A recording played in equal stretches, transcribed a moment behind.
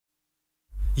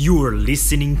You are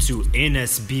listening to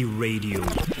NSB Radio,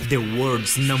 the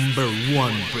world's number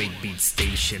one breakbeat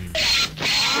station.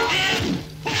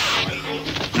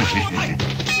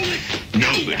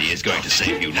 Nobody is going to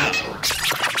save you now.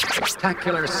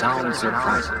 Spectacular sound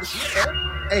surprises.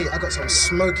 Hey, I got some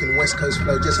smoking West Coast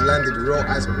flow, just landed raw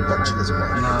as botches,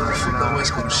 man. Nah, fuck that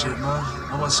West Coast shit, man.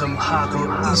 I want some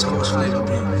hardcore East Coast flavor,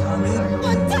 baby. You know what I mean?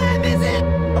 What time is it?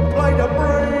 Apply the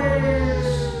breeze.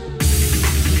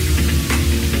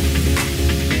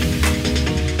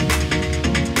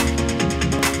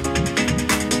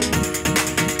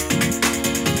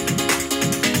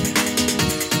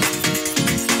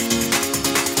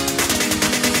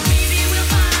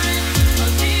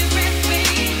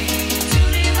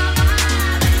 We'll be right back.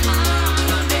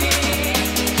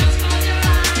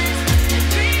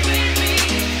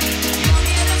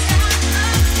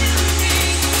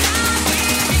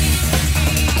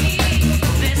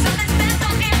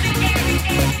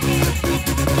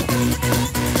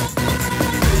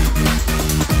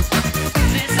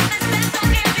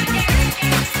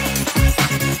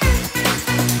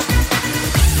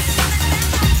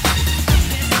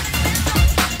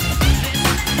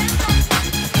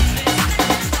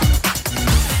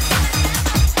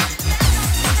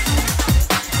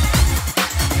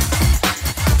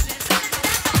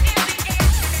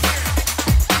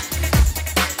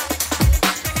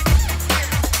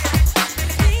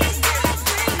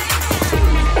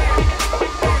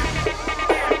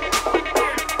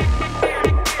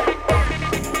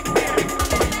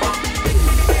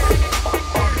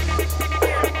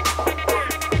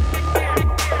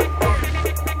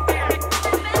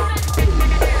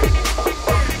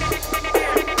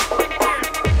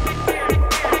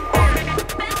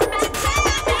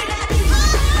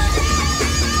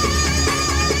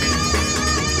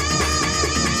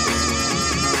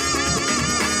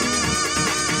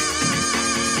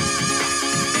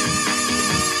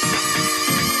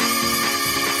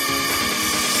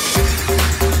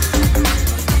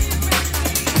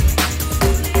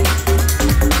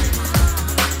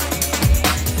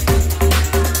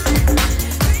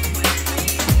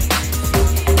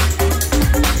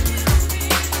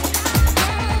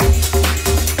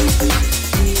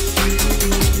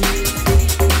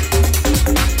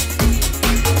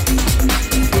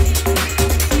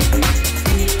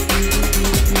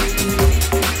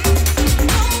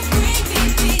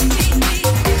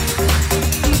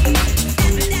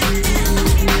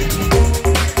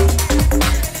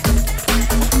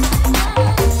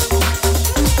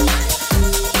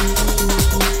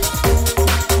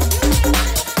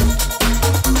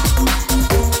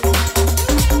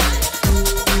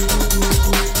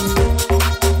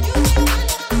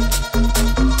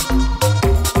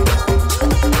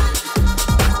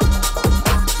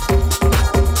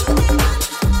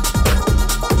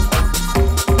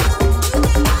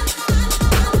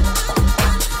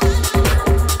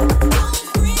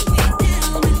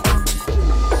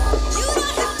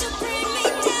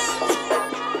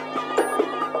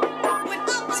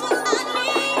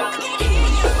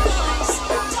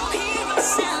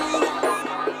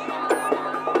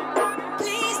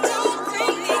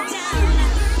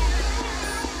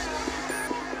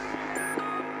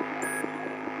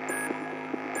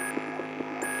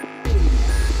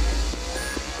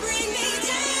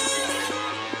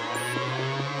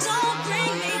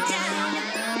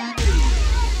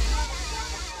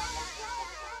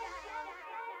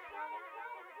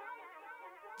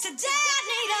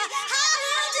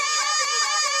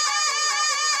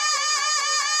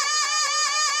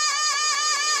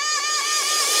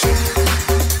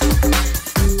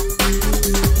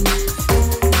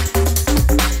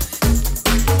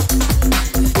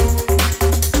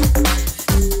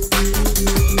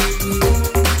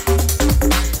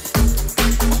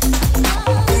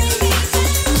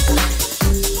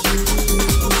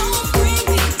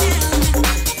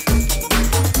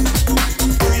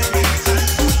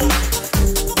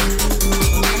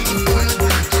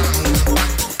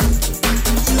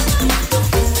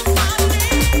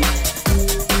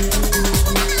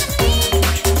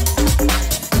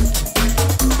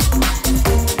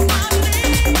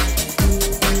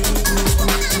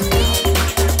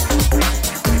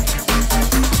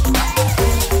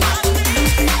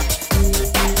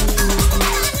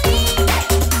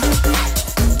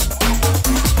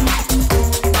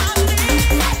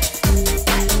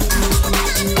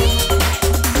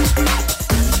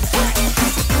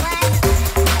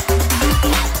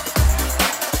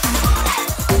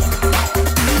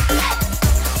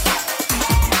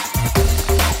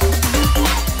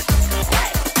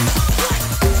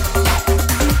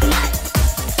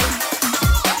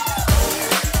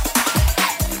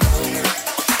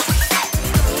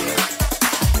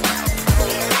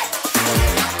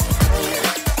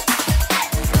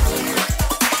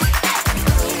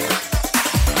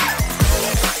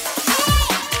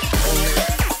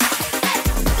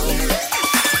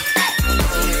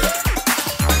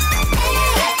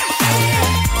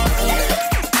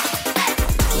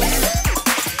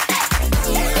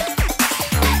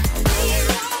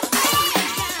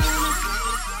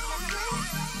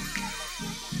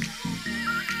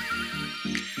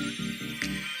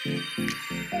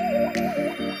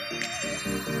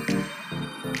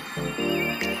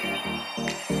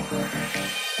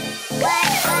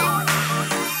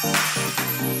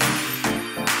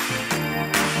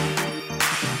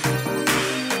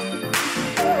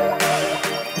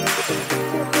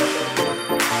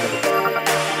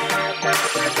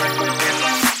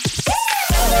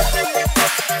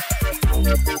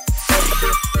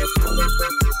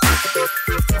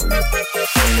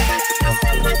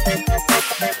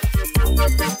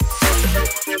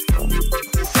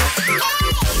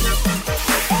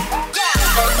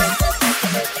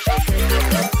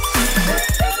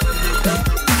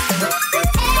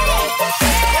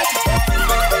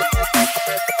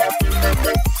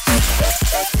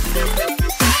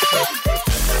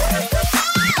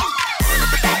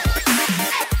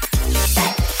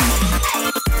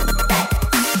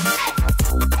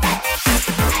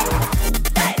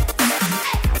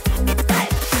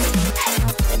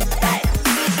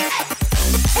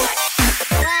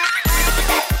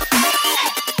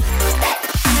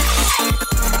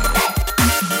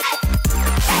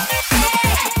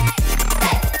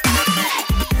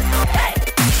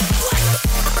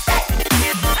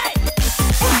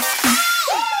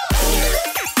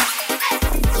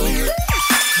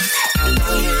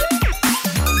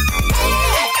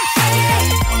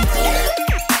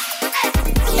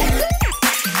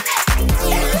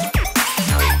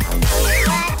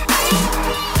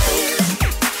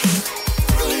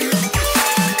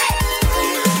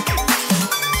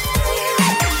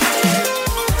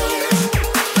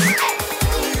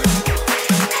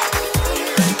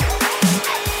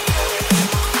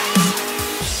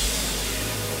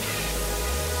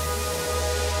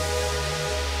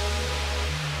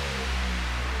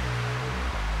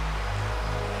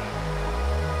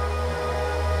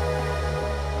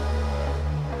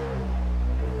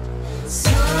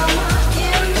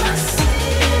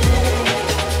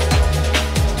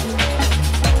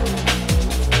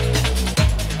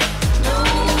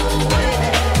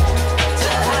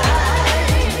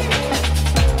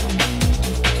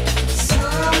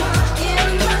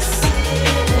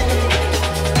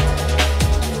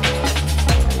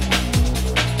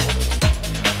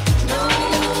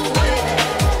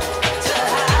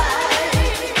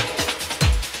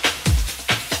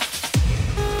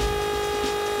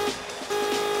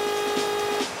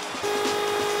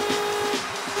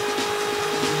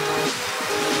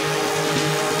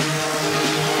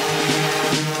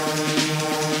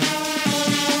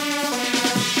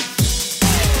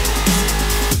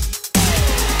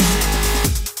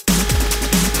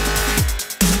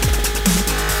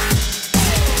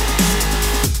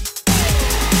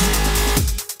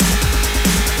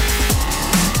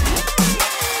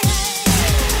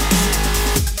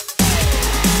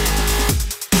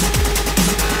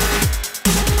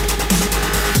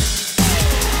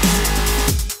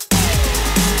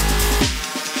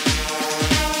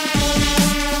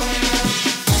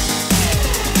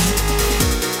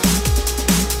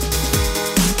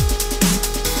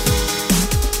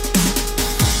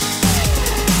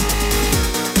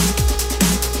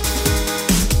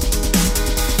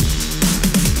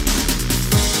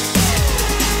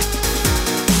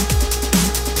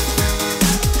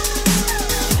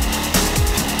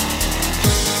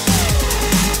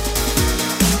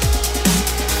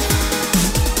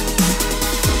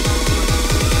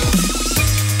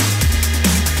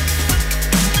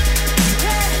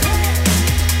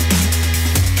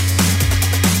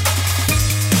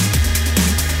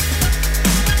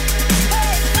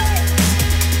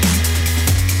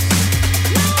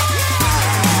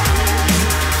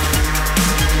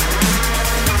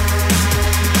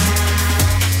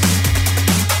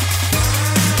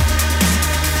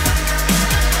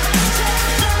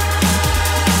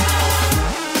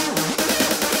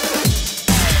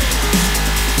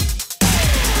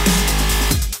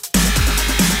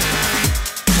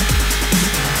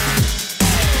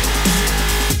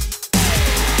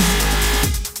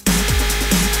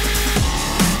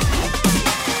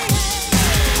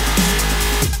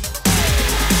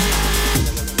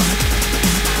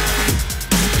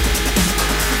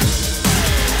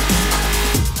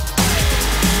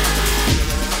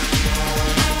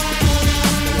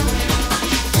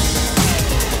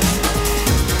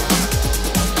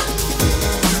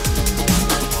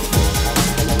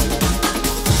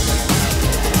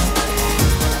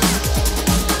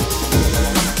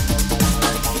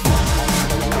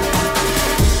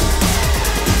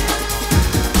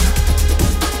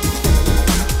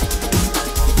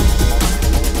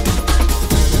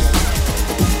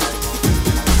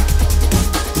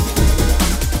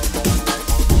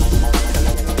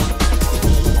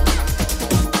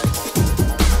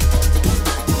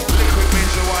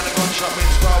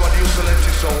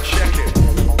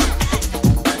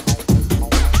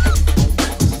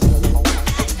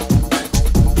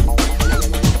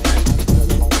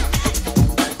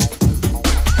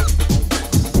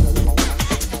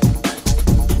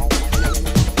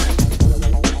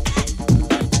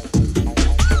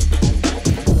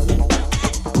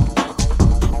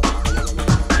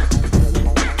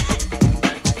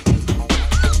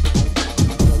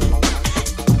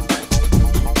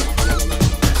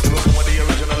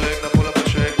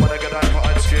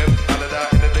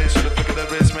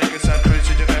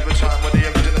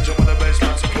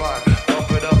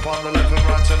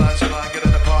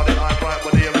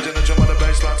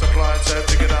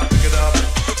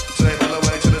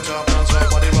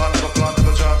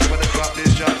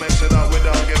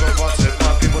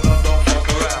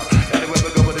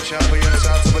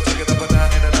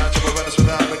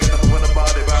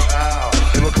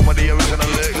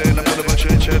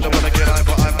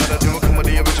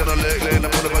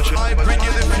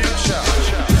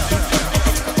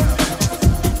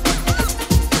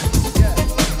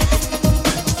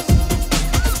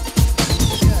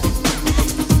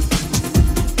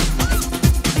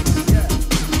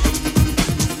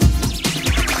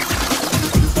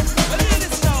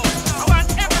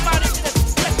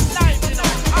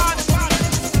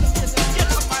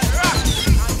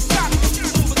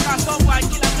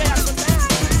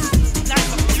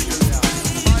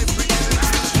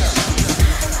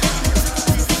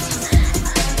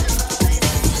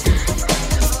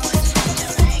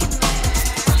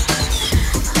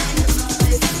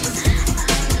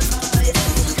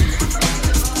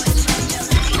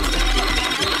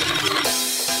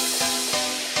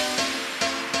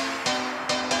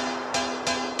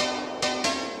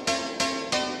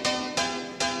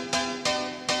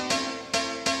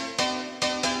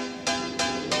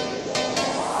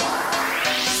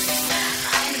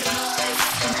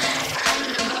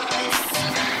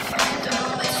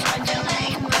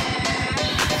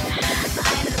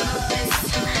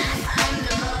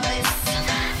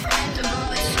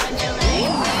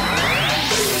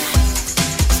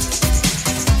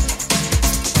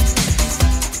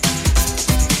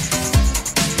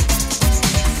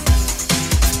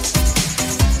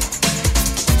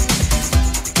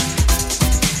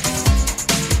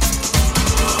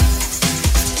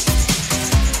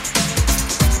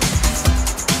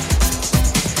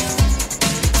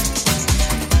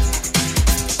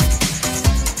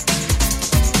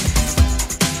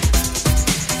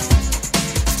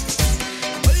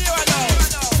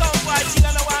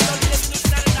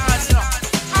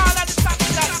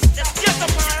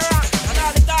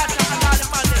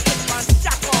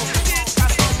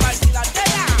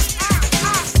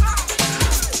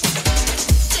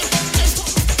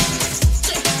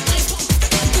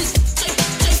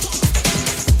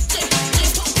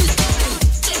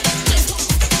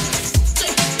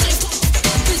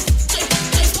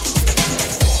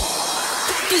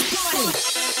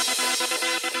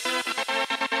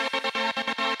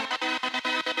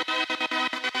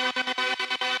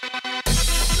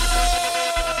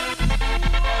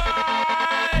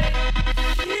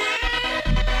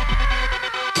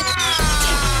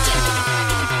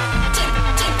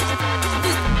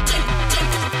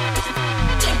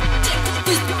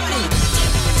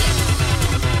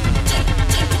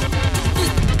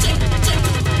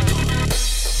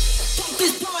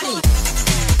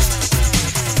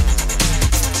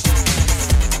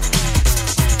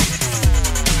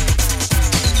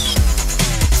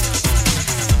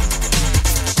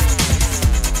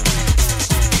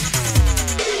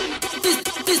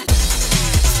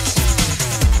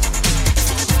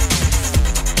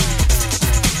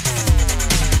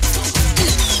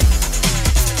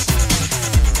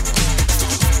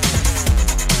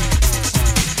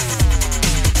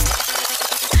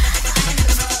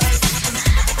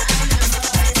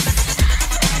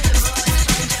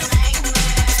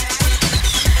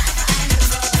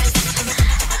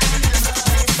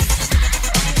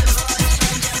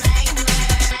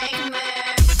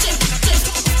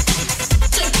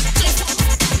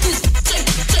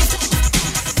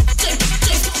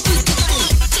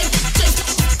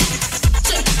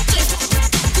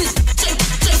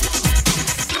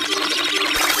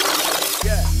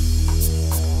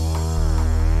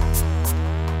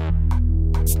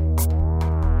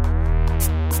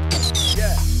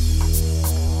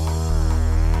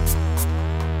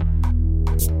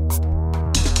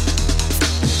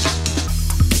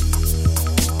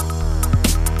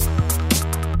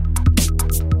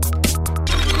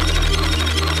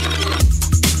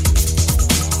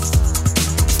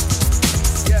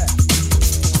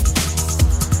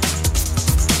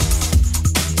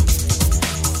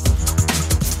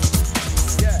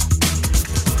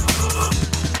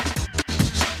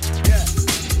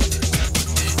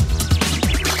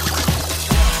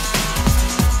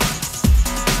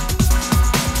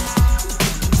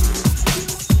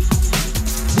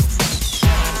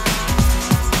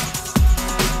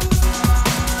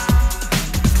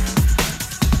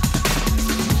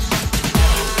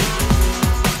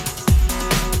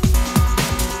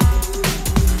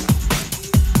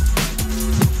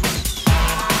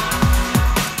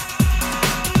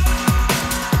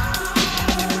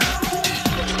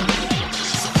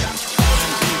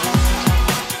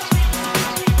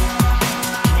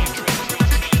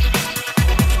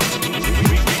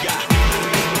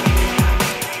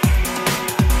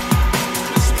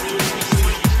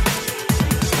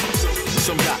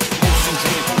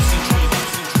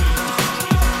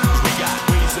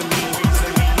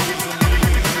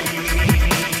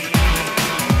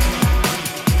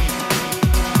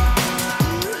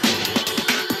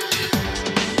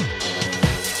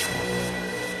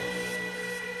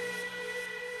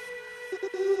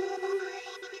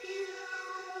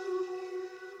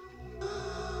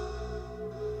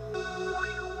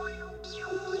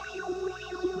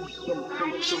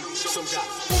 Some got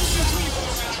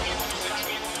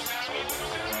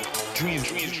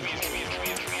dreams.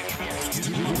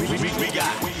 We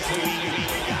got.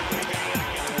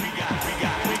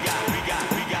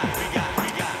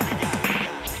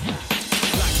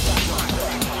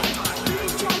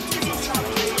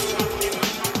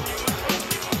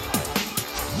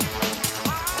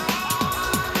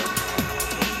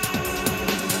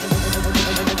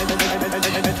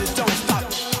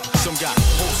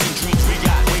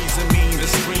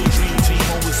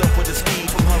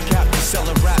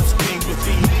 Selling raps, being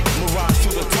graffiti, mirage to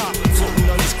the top, floating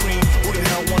on the screen. Who the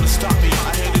hell wanna stop me?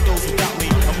 I had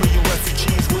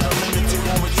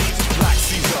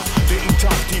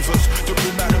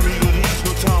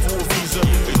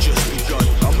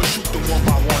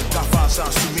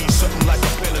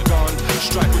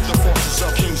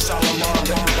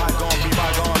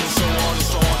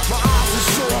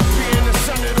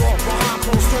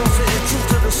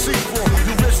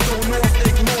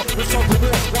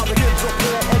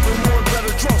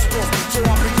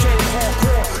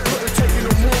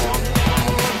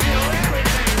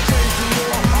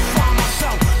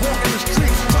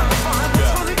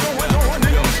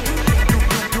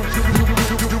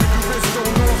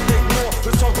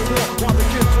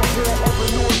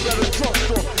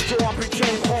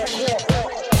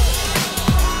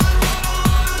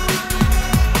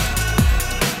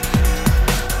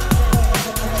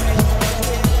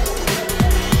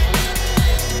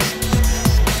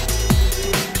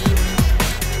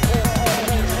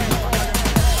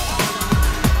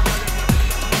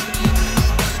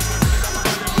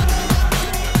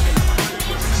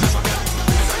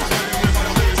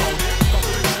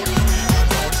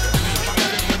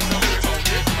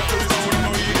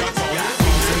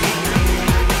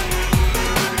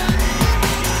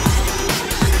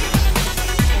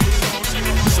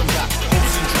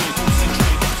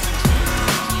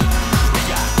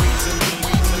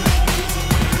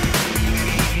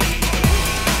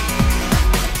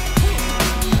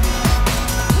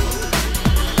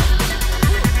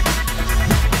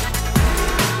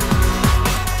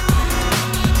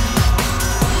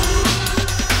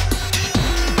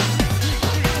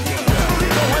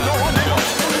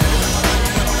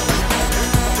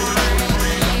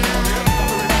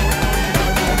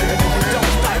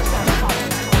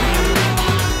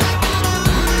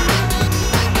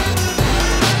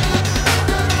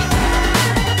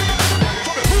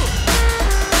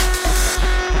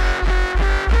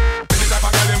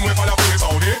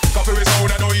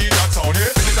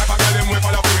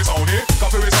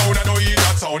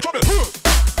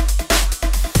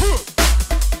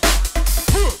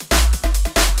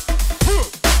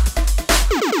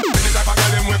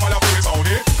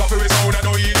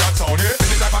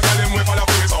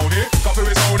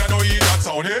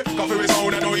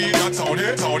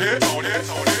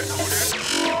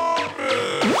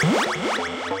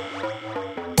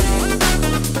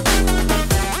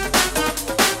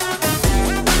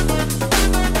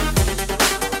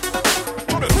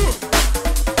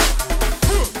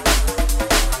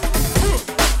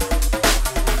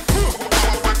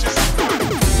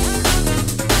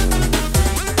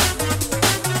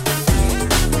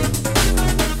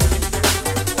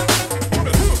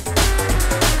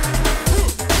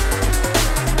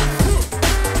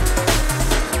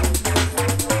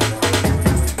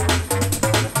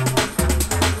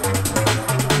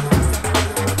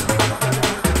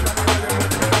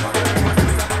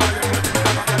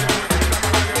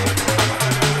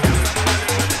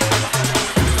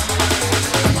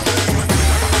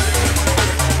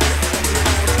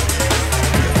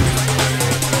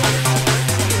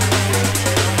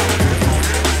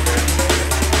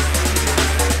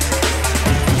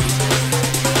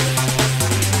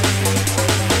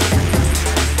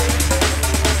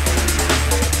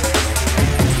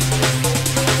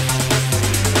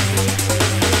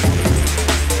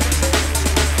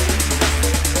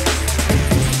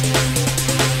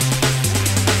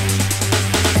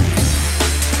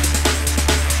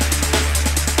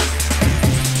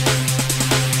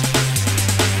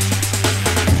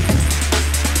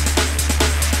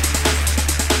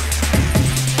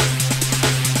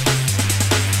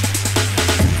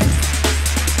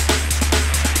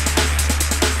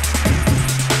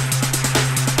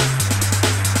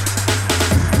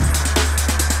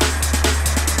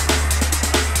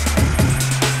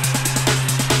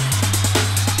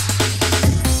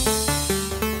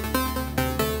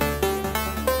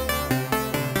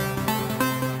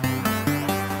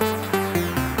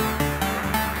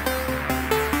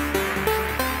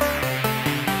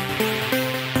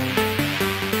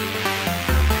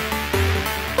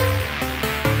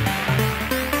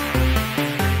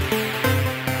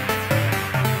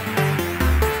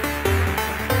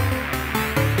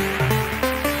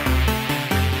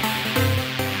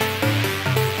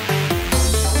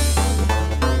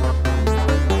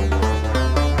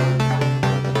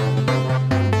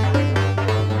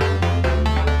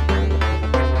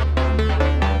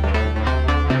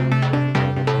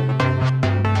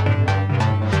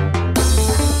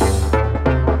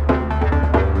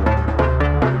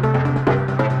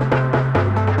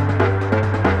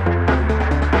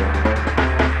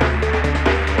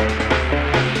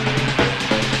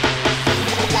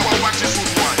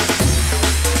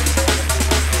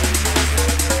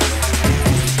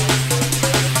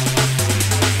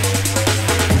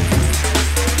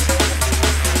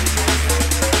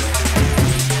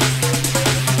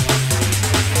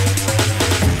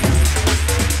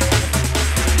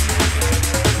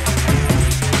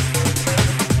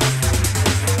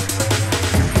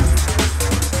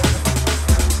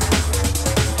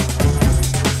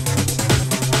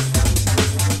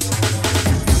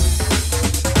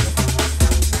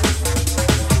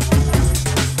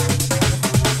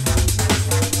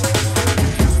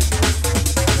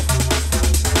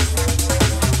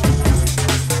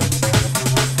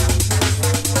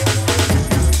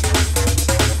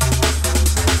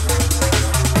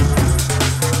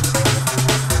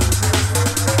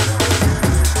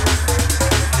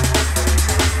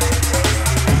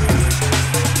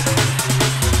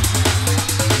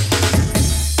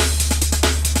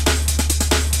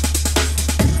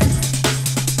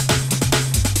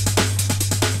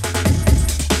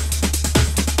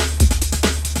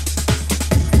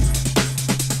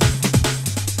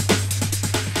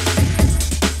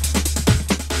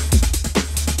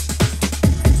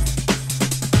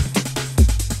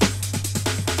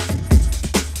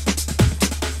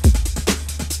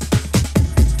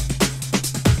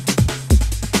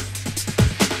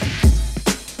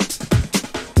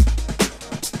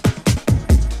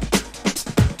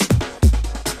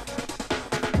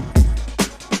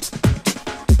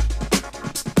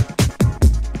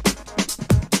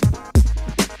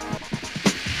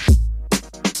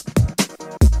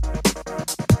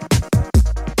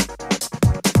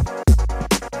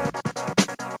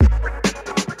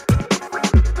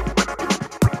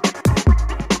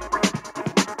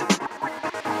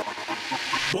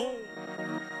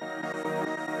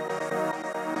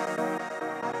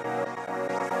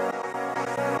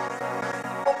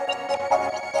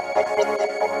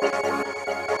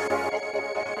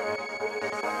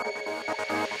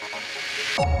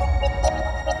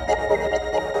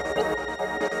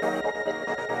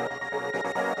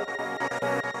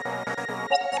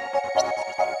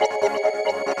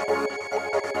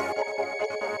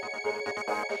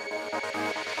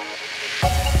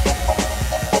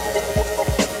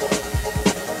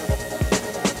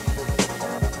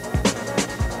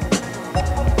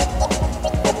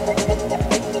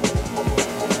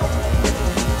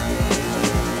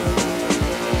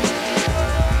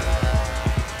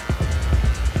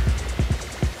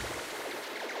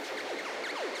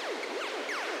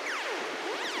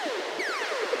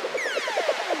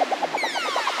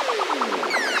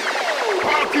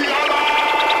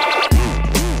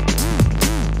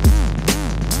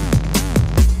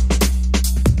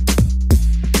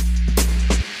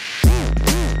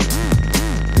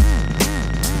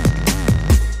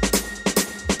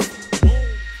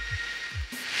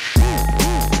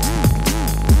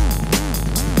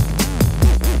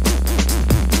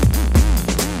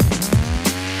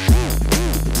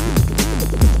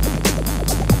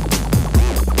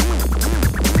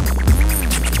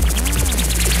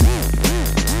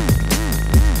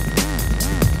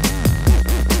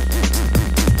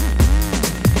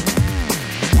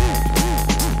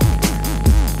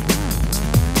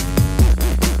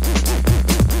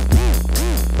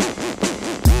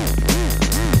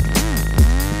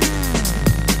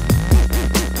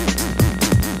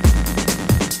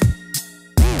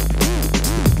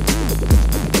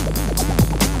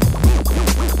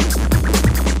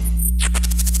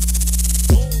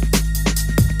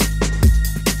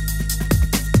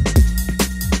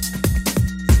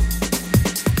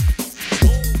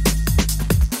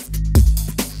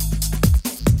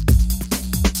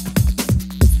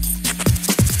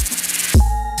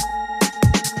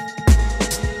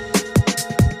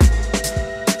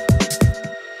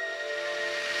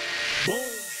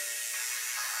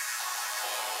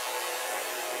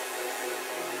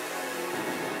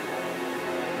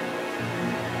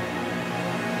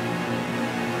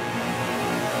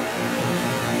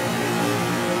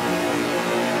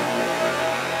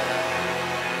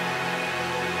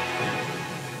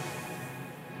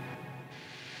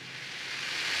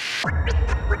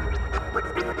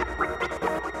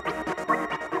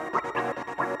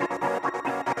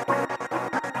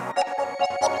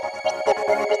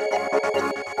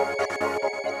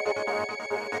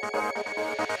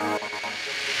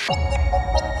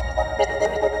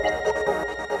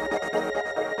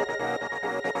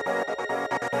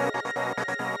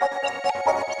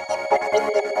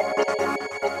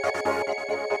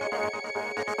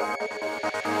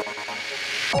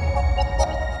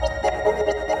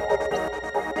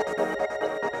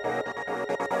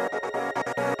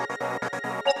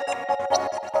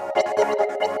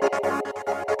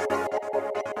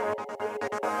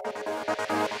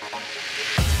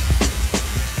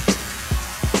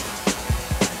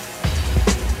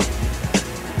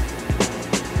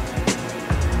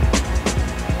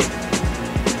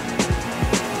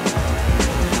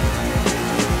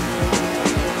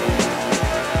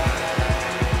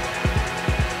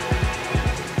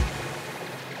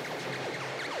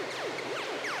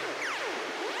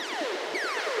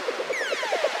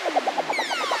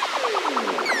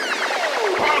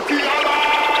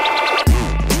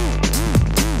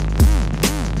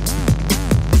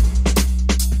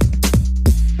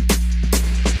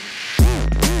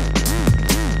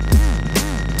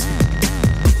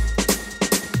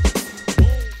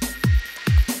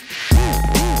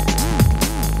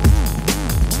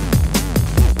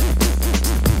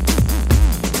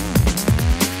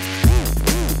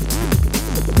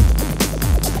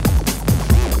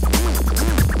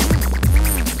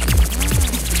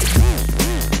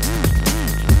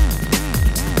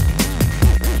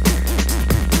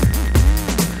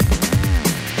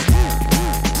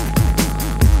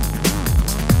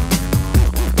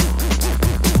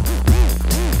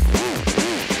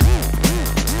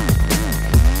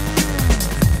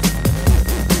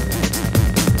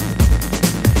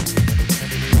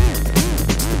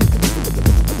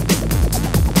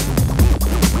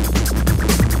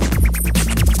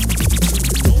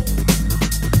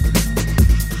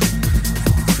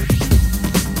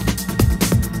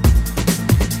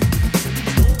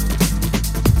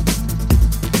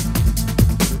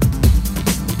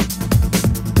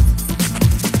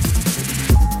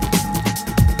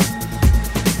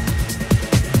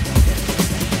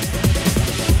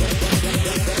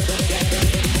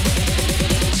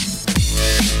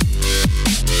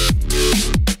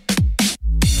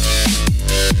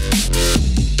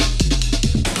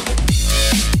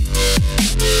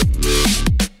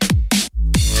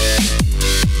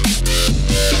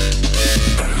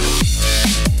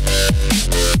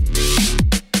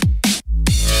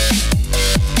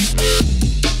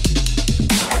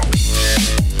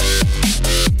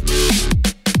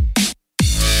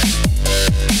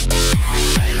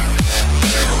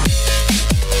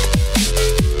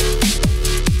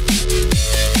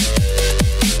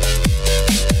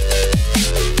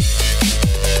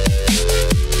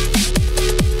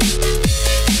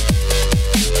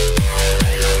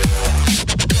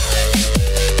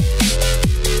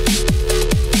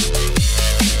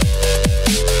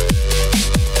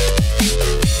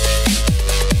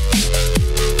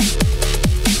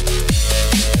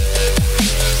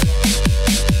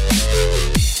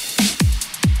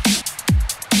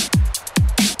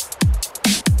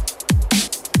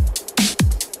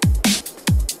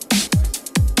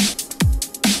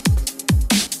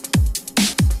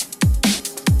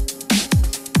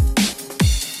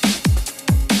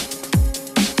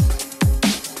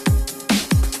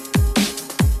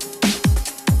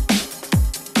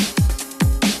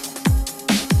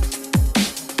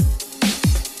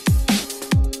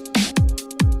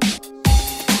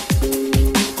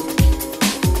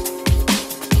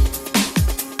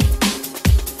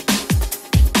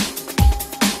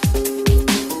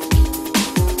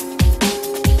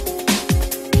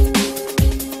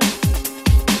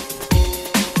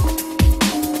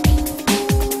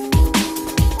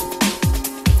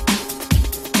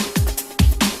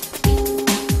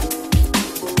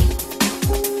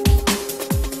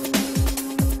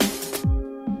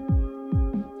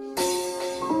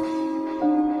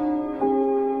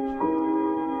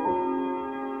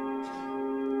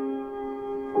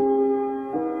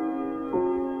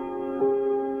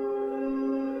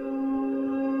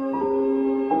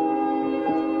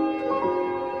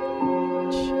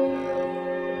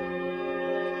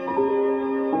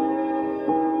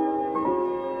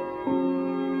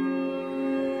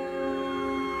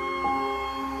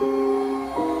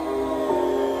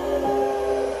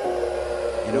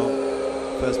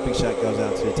big shout goes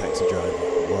out to the taxi driver.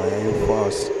 Why are you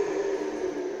fast?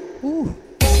 Ooh.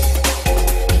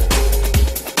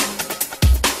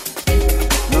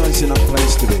 Nice enough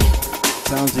place to be.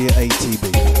 Sounds like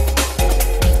ATB.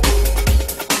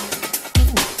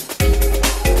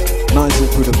 Nice and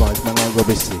through the vibes, man, like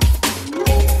Robbie.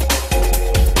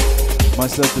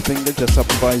 Myself the finger just up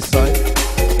by his side.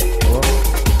 Well,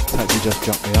 taxi just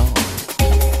jumped me out.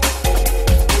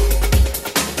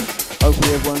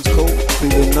 Hopefully everyone's cool,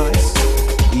 feeling nice,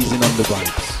 easing on the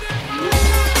vibes.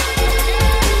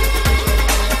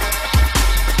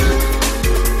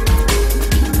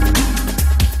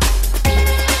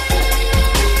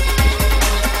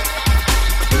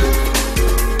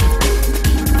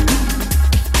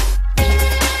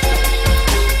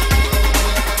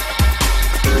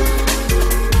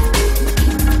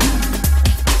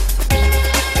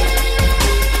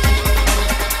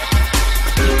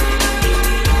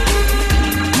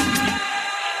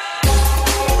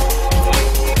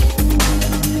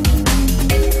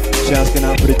 Asking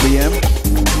out for the DM,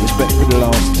 respect for the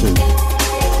last two.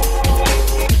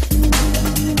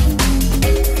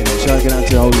 Shouting out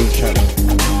to the whole of the chat room.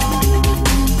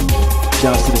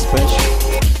 Shouts to the Special,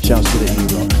 shouts to the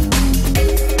E-Rock.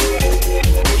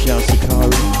 Shouts to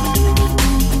Kari,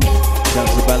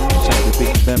 shouts to Balance, shouts to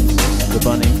Big Fems, the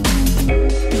Bunny,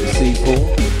 the C4,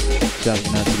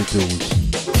 shouting out to the Tools.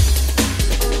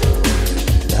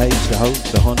 The H, the Hope,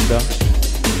 the Honda,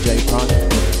 the J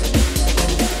Prime.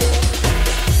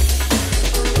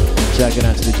 Shouting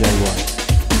out to the JY.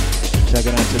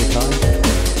 Shouting out to the Kai.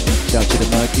 Shout to the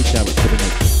Murky, shout out to the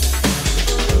Nick.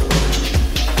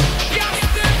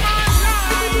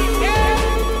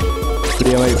 For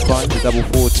the 085, the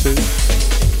 442.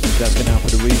 Shouting out for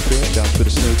the Refill, shout out for the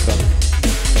Snooker.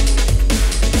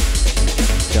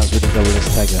 Shout out for the Double S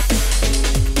Tagger.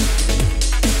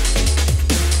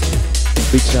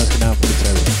 Big shouting out for the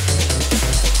Terror.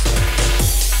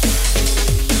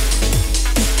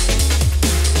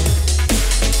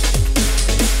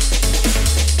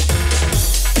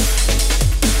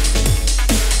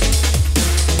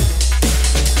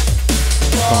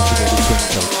 Can't forget the twin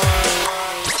toes.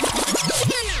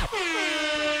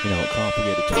 You know what, can't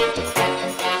forget the twin toes.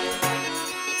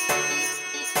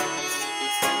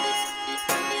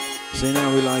 See now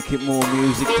we like it more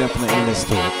music, definitely let's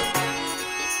talk.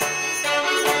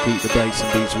 Keep the bass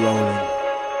and beats rolling.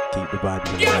 Keep the vibes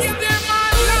alive.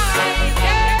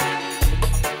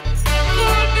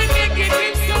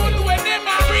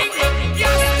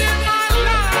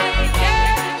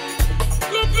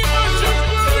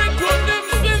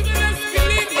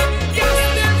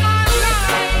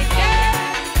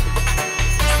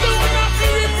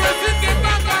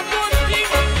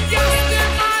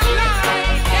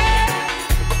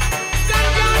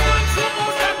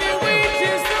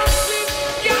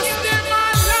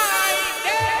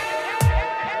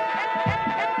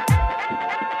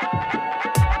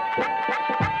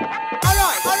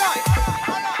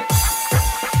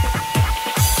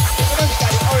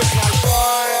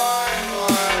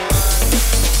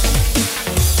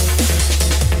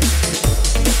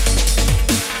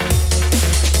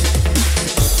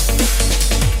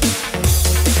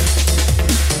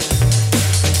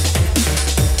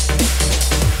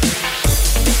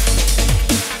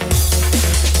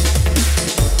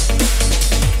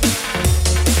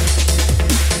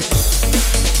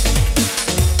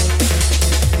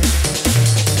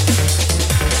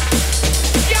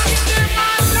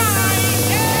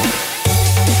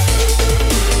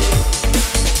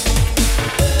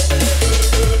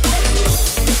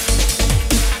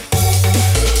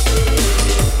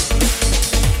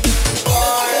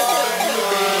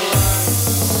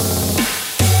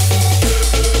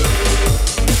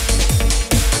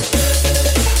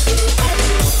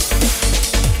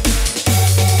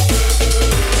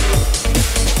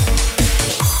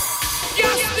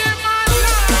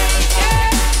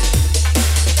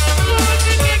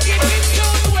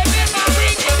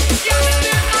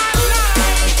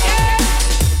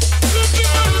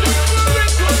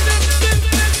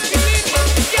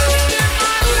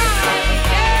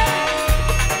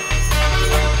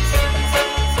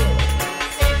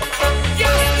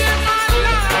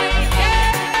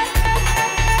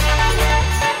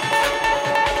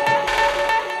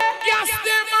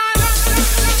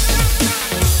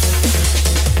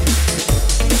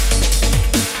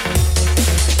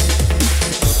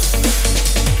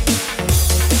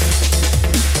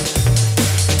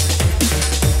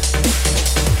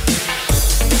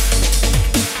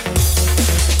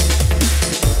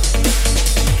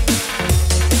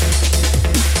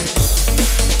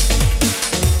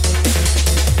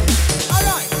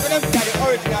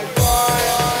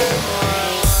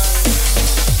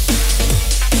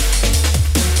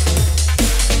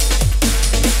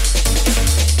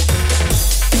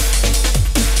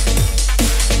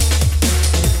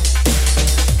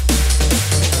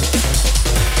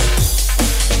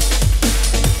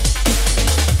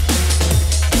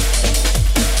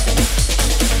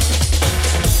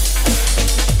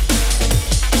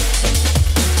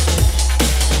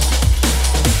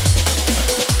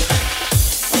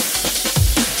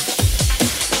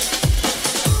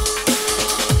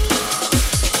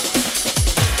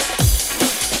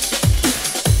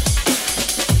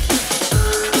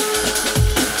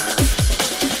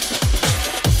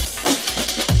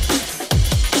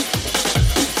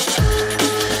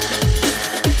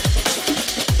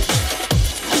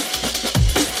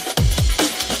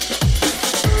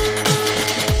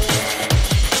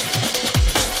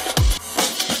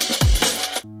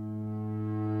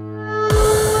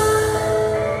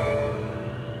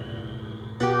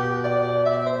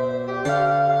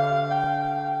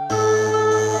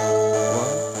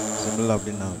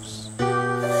 lovely notes.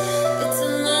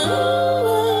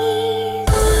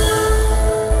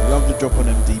 Love to drop on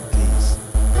them deep keys.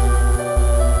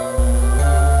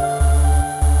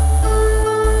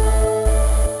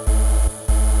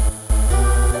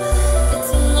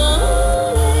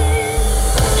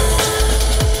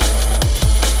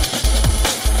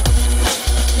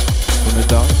 From the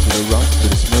dark to the rough to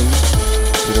the smooth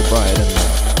to the bright and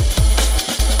loud.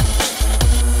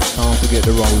 Can't forget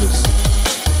the rollers.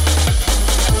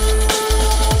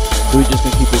 So we're just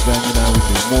gonna keep it going now. We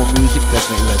do more music,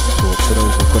 definitely less talk for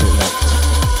those who've got it locked.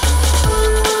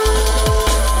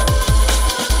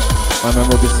 I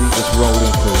remember obviously just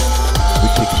rolling through.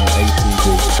 We're kicking it ATV.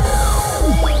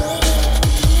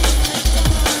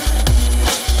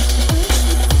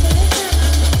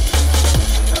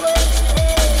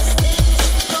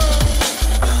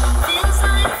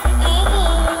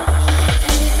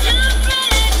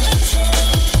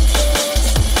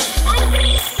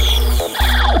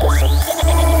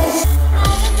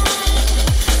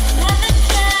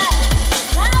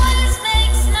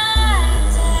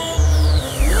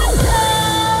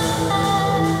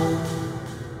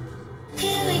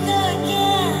 Here we go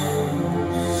again.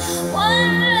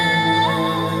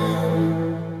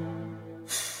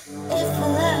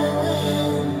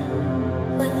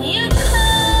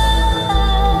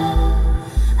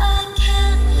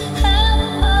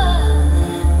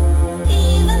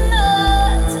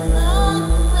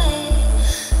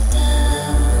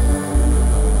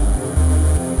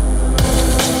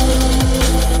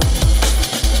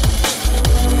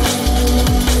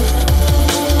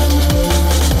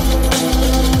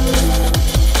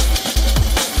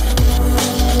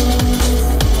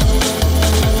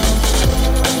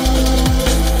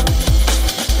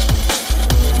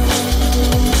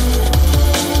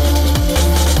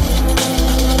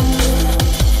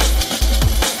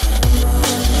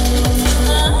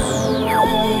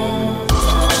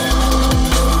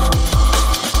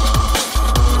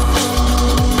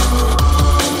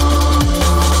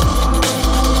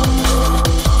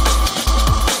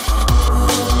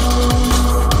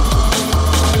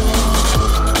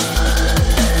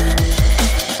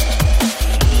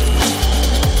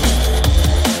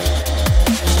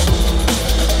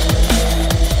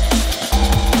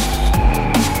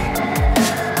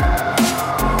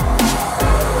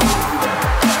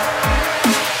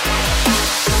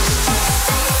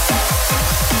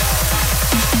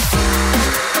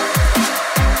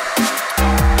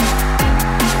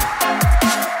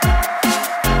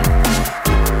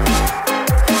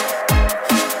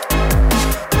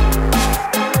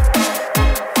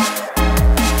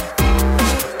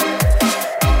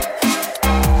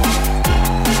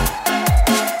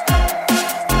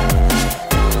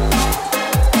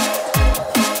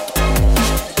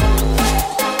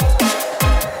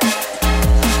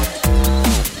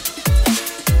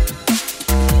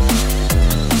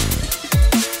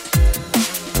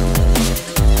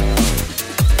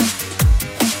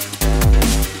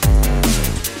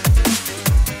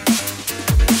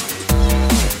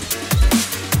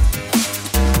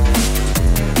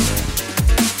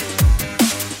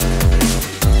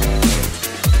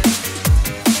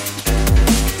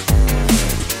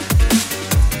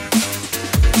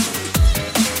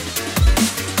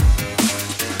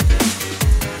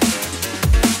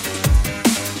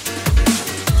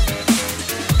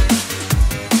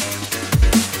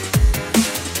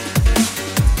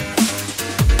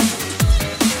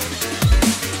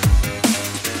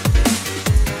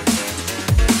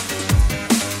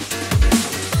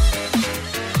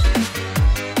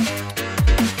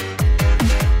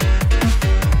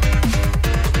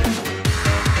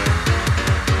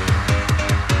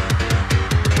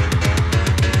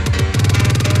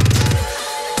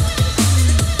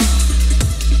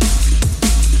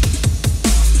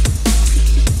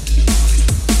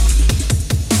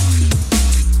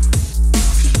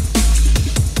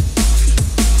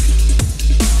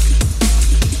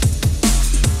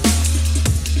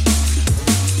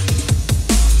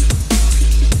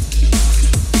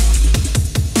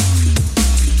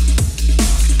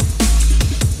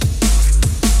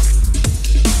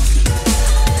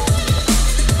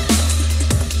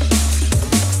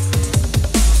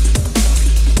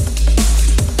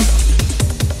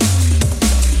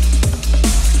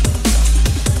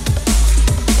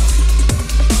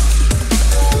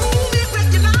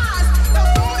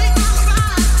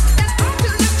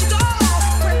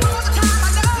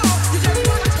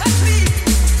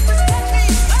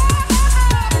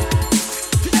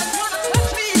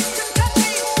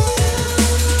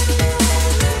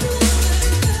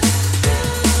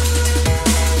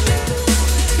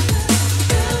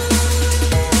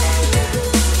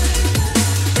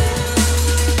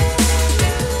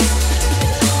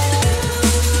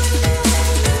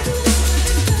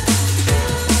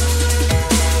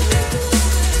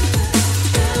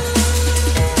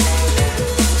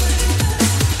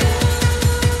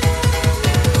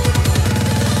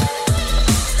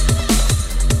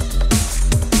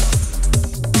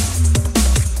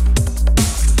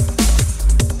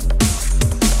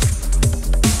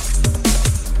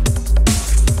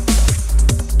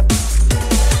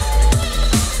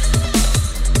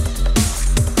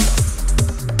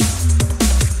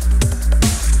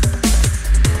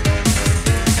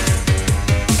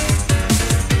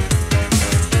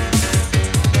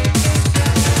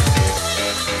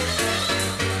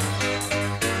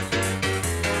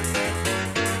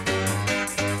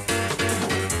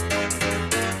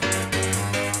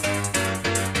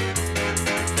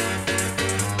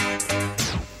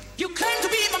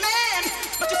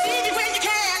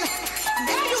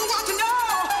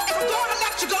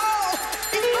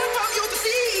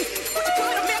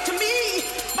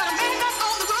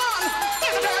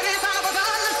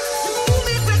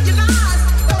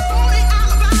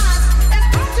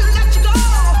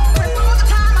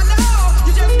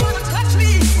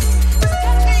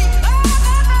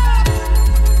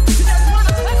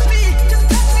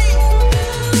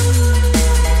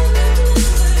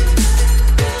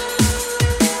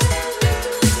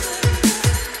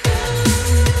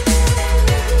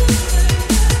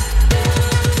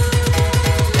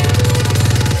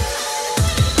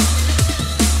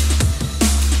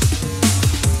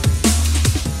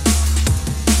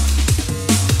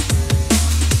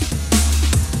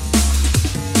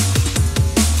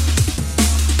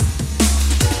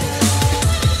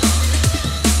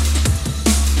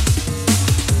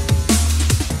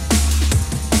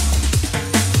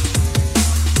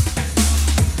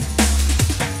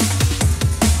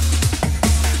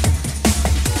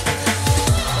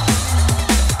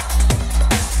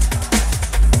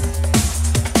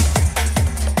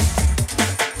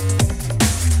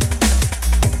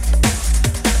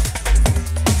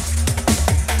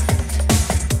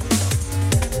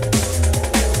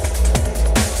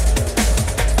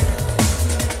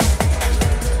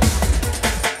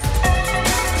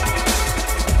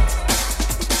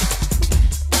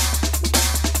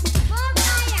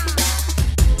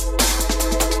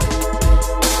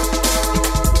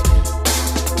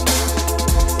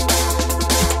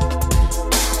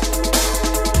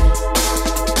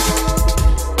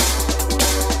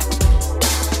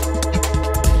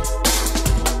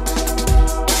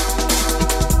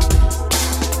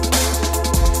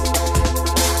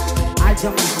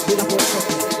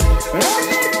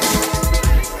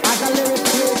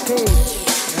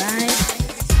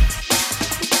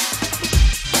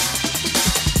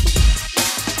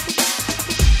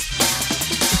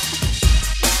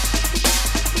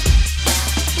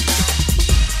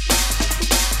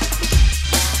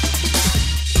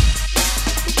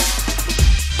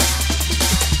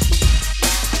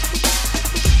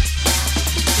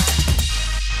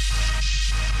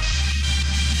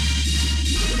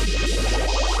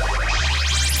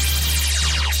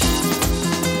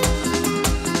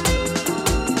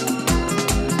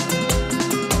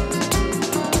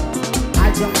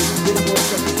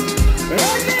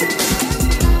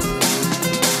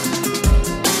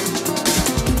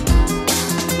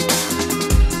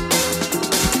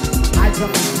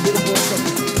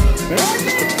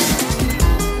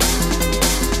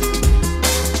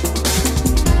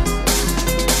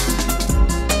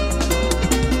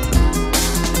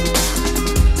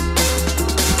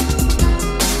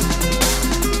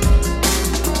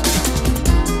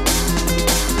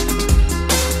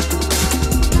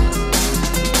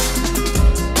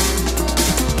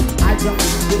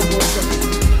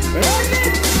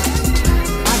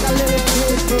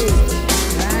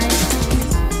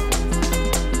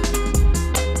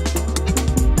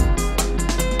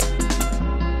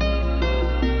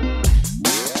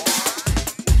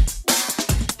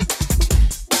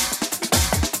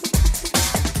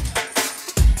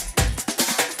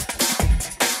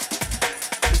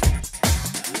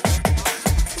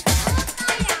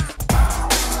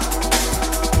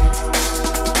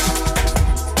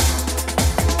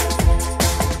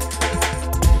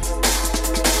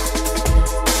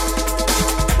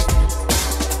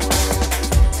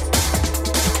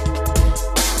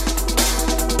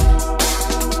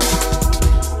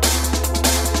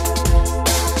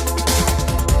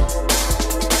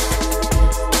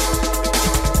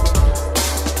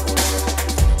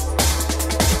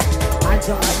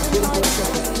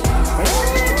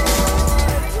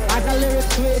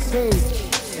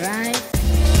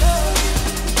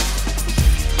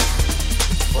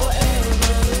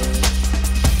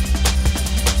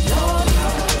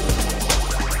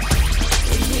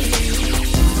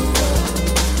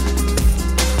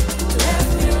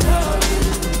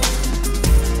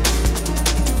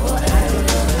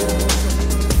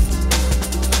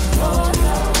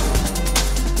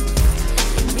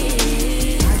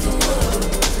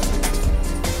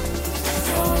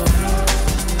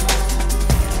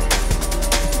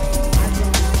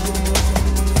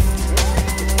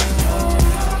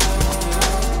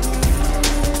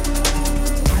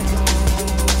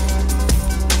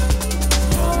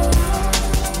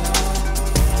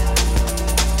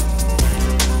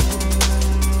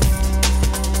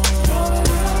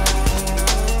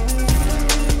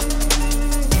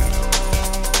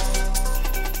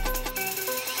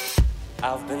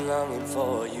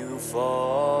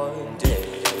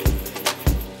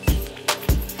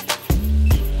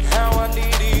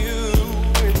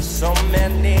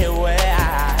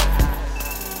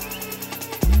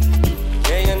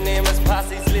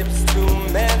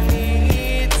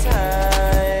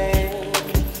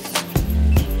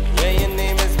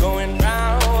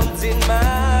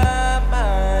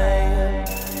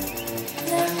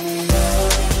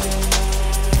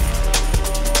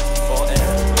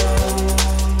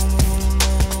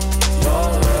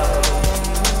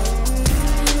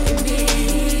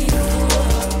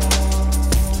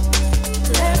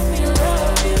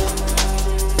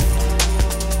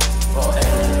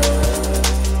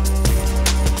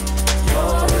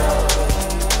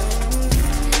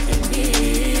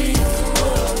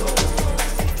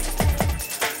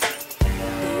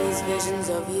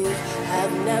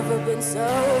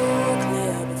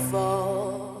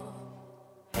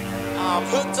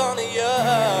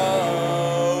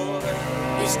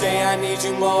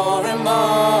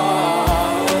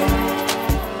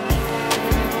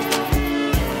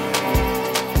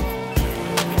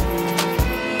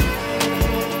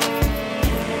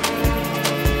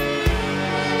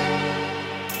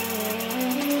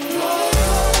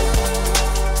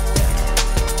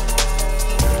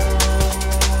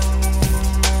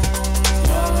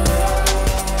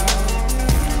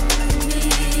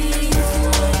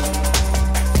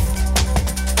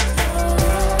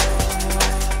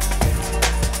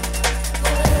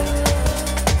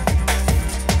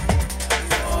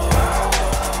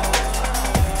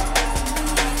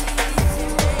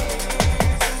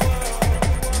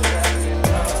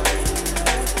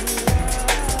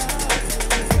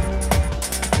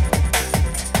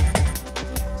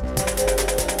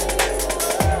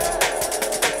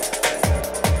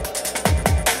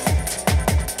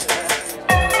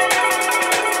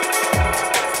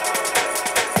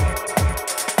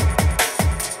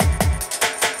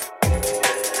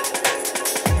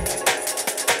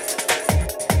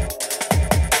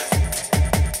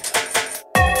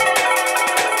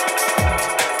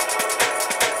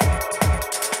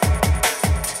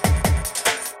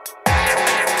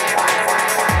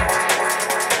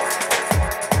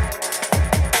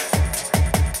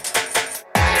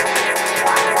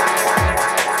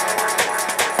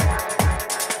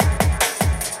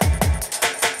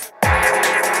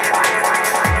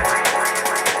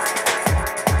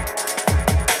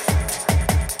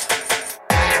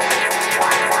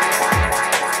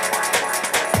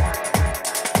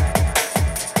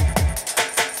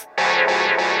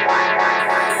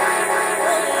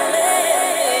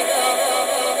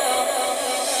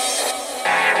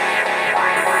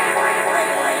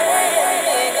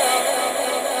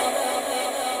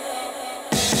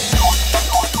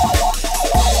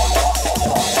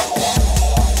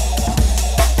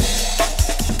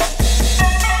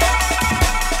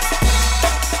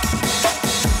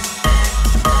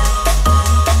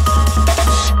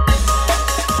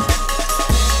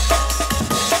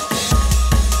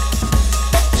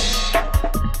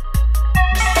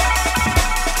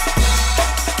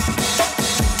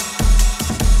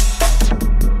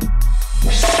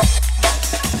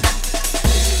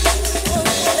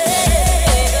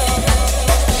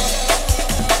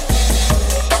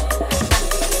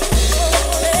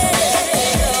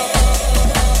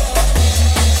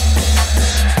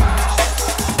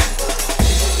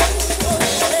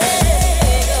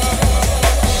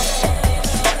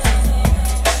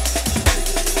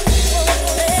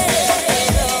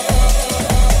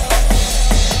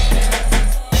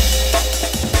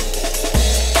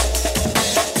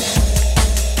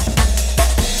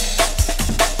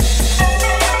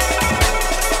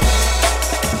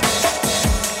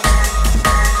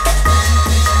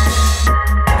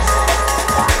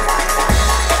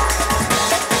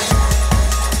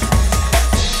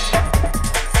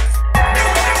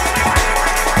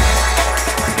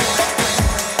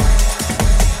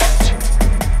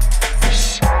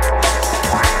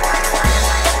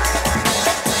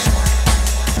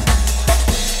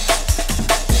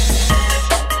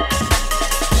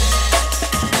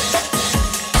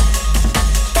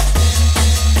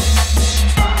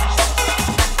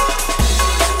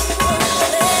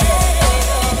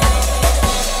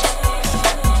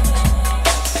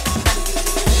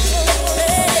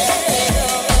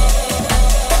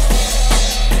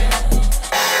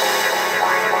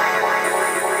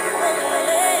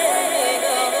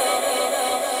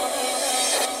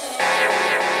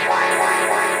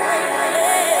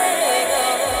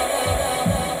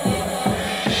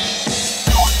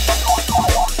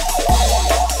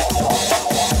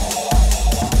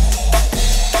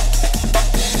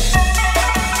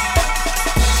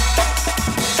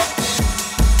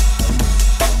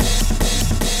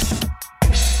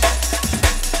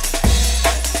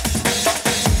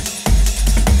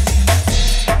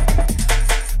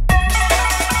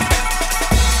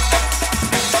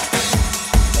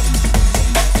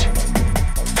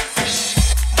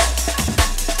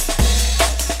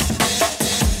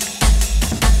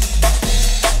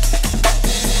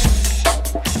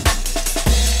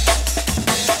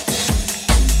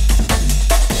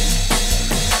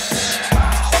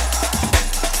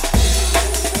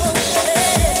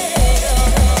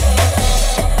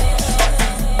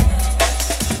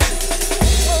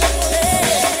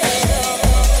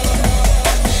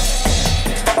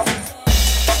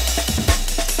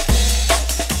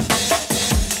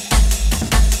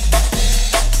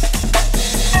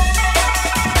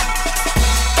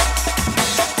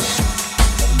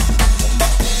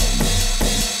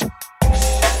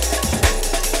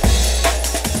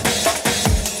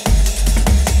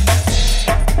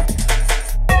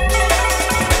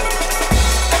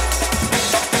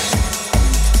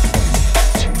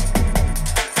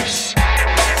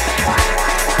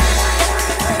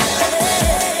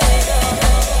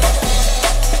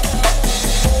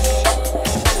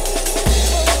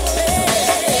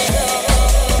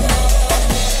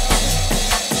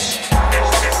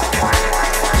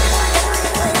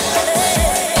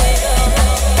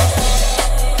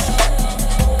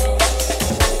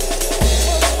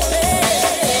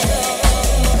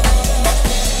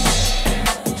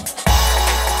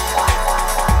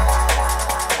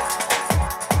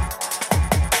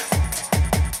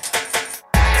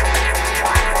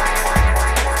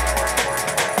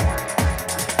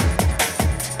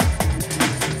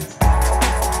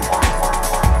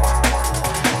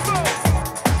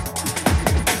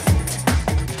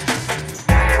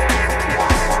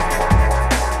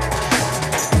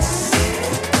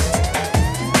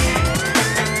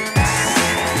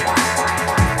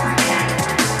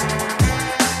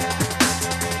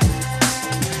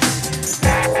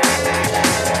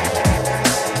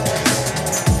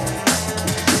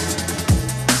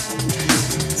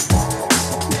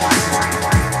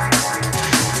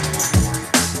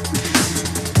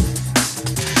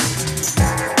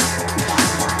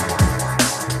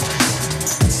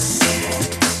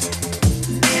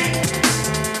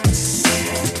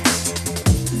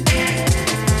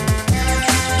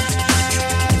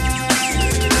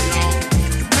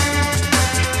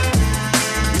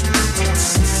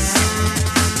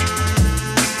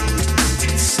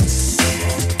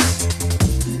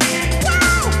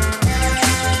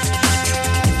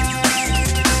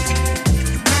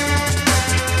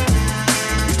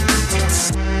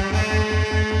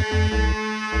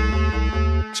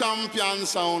 champion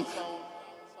sound.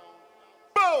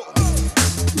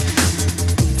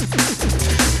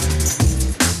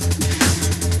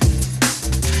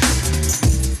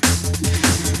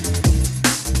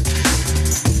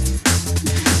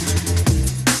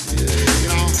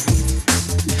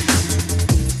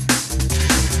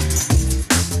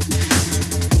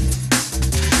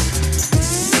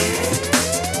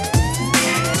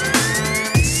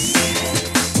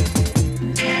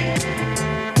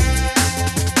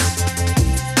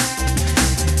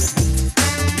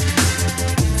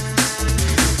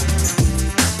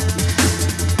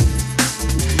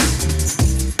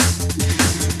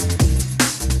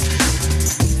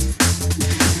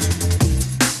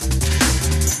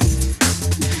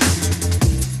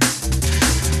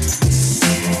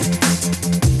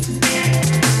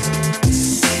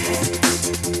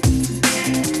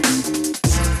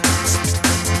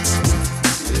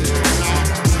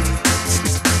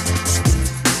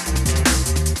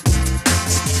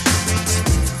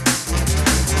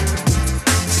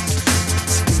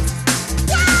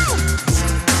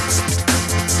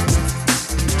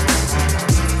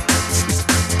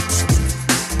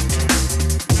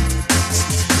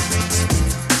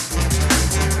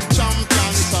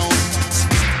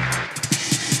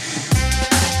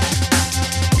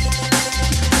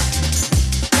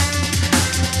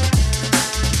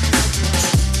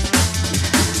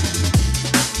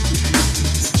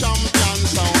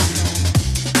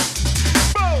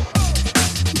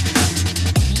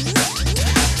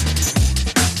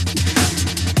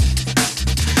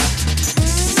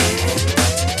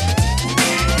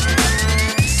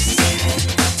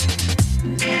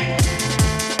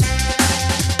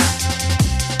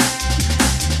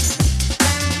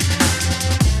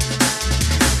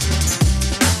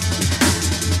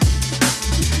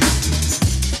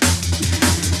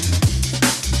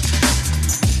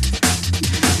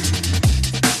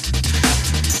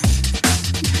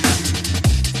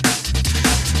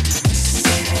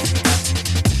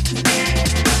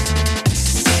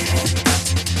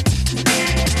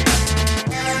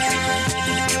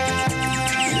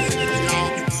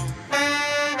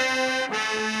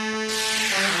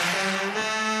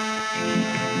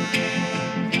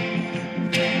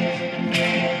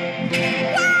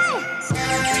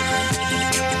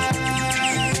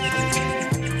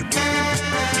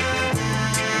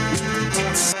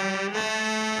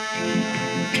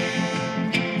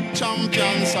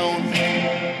 Champion sound.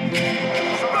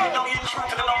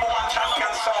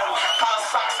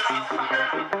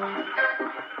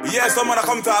 Yeah, someone I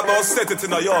come talk about set it, you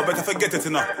know. Yo, better forget it,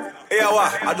 you know. Yeah,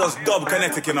 what? I just dub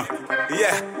kinetic, you know.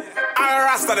 Yeah. All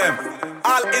rasta them.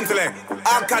 All intellect.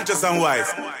 All conscious and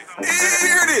wise.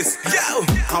 Hear this. Yo.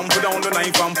 Come put down the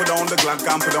knife, come put down the Glock,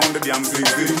 come put down the damn thing.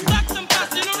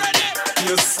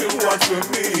 You see what we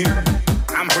mean.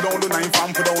 I'm put down the knife,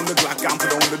 I'm put down the Glock, I'm put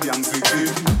down the damn thing.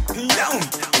 Yo.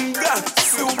 God,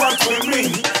 see what we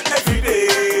mean. Every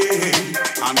day.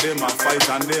 And them a fight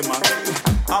and them a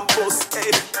I'm boss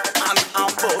head and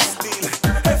I'm boss deal.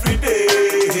 Every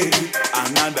day,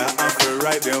 another after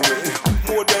right there way.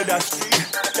 More than that street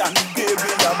than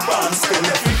baby a band still.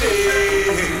 Every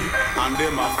day, and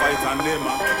them a fight and them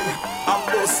a kill. I'm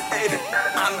boss head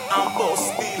and I'm boss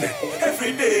deal.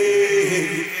 Every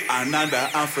day, another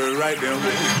after right there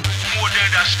way. More than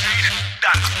that street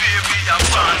than baby a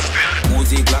band still.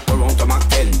 Music like around to Mac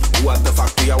 10. Who have the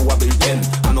factory or who have built them?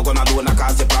 I'm not gonna do it,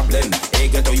 cause a problem. Hey,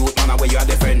 get a youth man where you are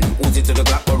the friend. Who's it to the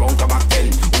Glock around to Mac 10?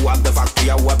 Who have the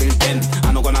factory or who have built them?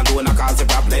 I'm not gonna do it, cause a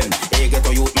problem. Hey, get a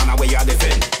youth man where you are the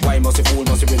friend. Why must you fool,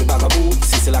 must you really bagaboo?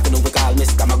 Sissy like a new we call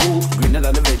Miss Kamagoo. Greener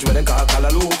than the village where they call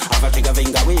Kalaloo. Have a trigger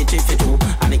finger, wait if you do.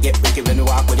 And they get wicked when you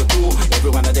walk with the crew.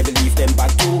 Everyone that they believe them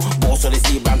bad too. Most of the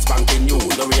see brand spanking new.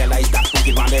 Don't realize that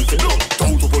wicked man them feel.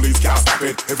 Down to police can't stop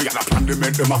it. Every other plan they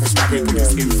make them have to stop it.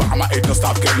 Police in farmer head no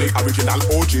stop getting it. Original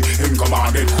OG in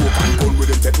commanded. Coke and gun with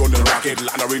them dead on the rocket.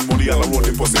 Laundering money all around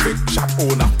the Pacific. Shop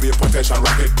owner, pay protection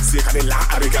racket. Sick of the law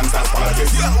and the gangsters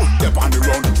politics. Step on the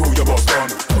run, throw your bus down.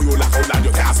 How you lock out land,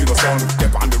 you can't see no sun.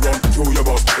 Step on the run, throw your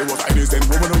bus. It was innocent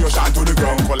woman on your shine to the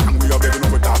ground. Call and we are begging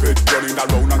over top it. Running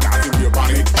around and can't see we're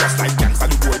panic. Just like gangsters,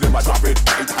 the boy them a drop it.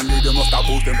 Right hand me, they must have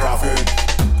both them profit.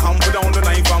 Come put down the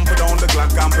knife, come put down the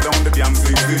Glock, come put down the damn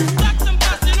thing.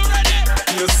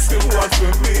 You see what we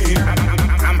mean.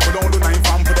 I'm put down the knife,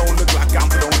 I'm put down the Glock, I'm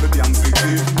put down the damn thing.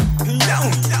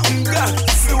 God,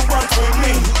 see what we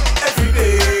mean. Every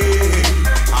day,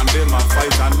 and them a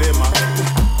fight and them a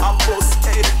I'm boss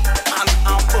head and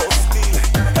I'm boss deal.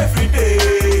 Every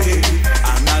day,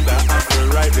 another after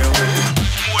right there way.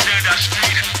 More than that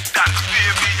street, that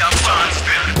baby a band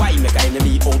still. Why make an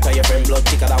enemy out of your friend? blood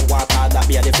thicker than water, that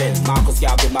be a defend. Marcus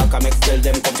Garvey, Malcolm X, tell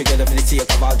them come together for the sake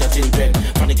of all your children.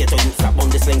 From the ghetto youth that on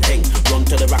the sling thing, run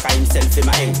to the rocker himself in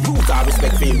my hand. Use our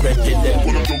respect for him, bread them.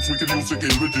 When I'm drunk, we can use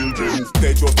again with children.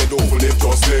 They just they don't live,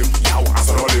 just live. Yow, as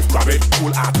an olive, grab it.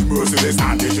 Cool out the merciless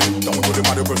and vision. Don't go to the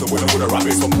mother person when I'm with a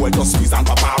rabbit. Some boy just squeeze and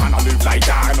papa and I live like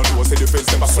that. And I do a say the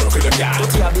fence, them a circle them, yeah.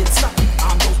 Don't you have it, snap it,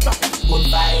 I'm just snap it. Good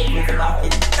vibe, with the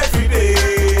rocket. Every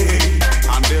day,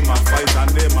 and them a fight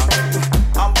and them a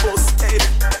I'm busted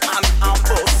and I'm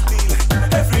busted.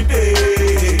 Every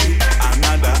day,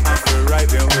 another after right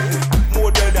their way.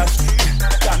 More than that street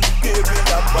than baby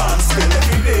a band still.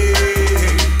 Every day,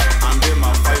 and them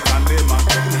a fight and them a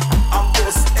I'm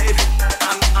busted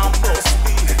and I'm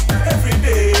busted. Every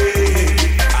day,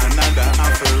 another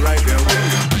after right their way.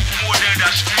 More than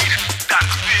that street than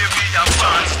baby a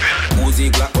band still.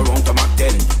 Uzi Glock around to Mac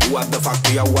 10. Who have the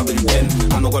factory or who have built them?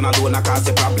 I'm not gonna do na cause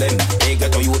a problem. Hey,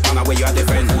 get to youth man where you are the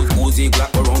friend. Uzi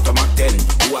Glock around to Mac 10.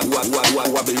 Who have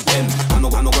built them? I'm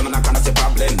not gonna cause a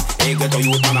problem. Hey, get to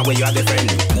youth man where you are the friend.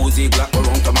 Uzi Glock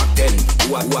around to Mac 10.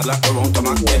 Who have Glock around to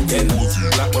Mac 10. Uzi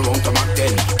Glock around to Mac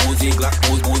 10. Uzi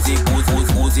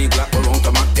Glock around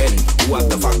to Mac 10. Who have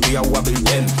the factory or who have built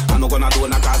them? I'm not gonna do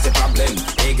na cause a problem.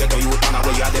 Hey, get to youth man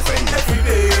where you are the friend. Every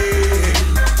day,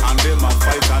 and them a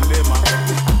fight and them a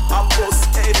I'm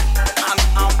busted and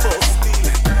I'm busted.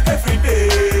 Every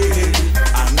day,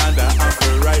 another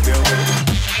after right there.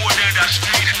 More than that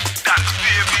street, that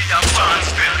baby a band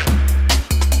still.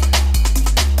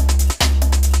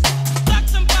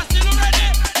 Jackson passing already.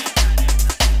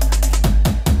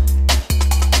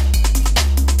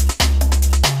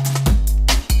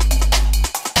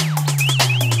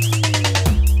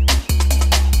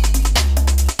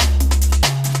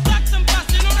 Jackson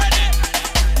passing already.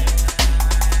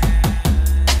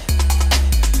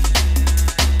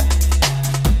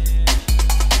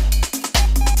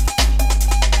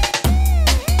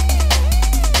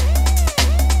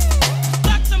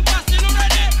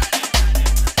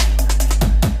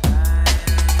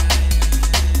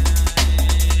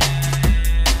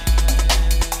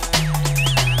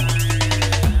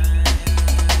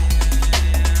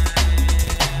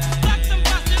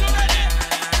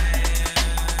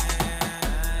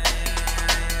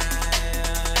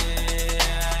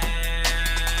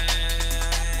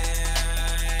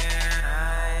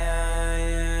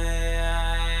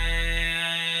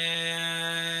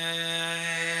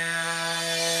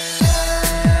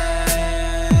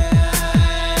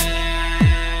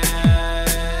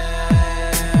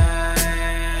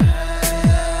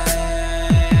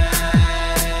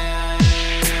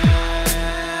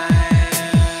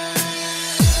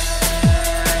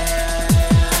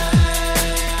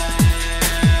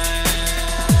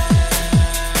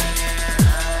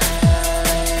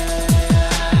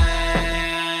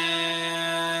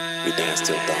 We dance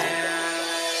till dawn.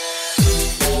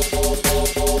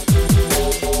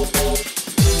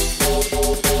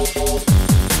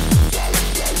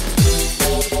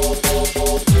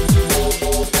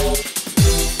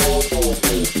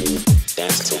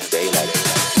 Dance till daylight.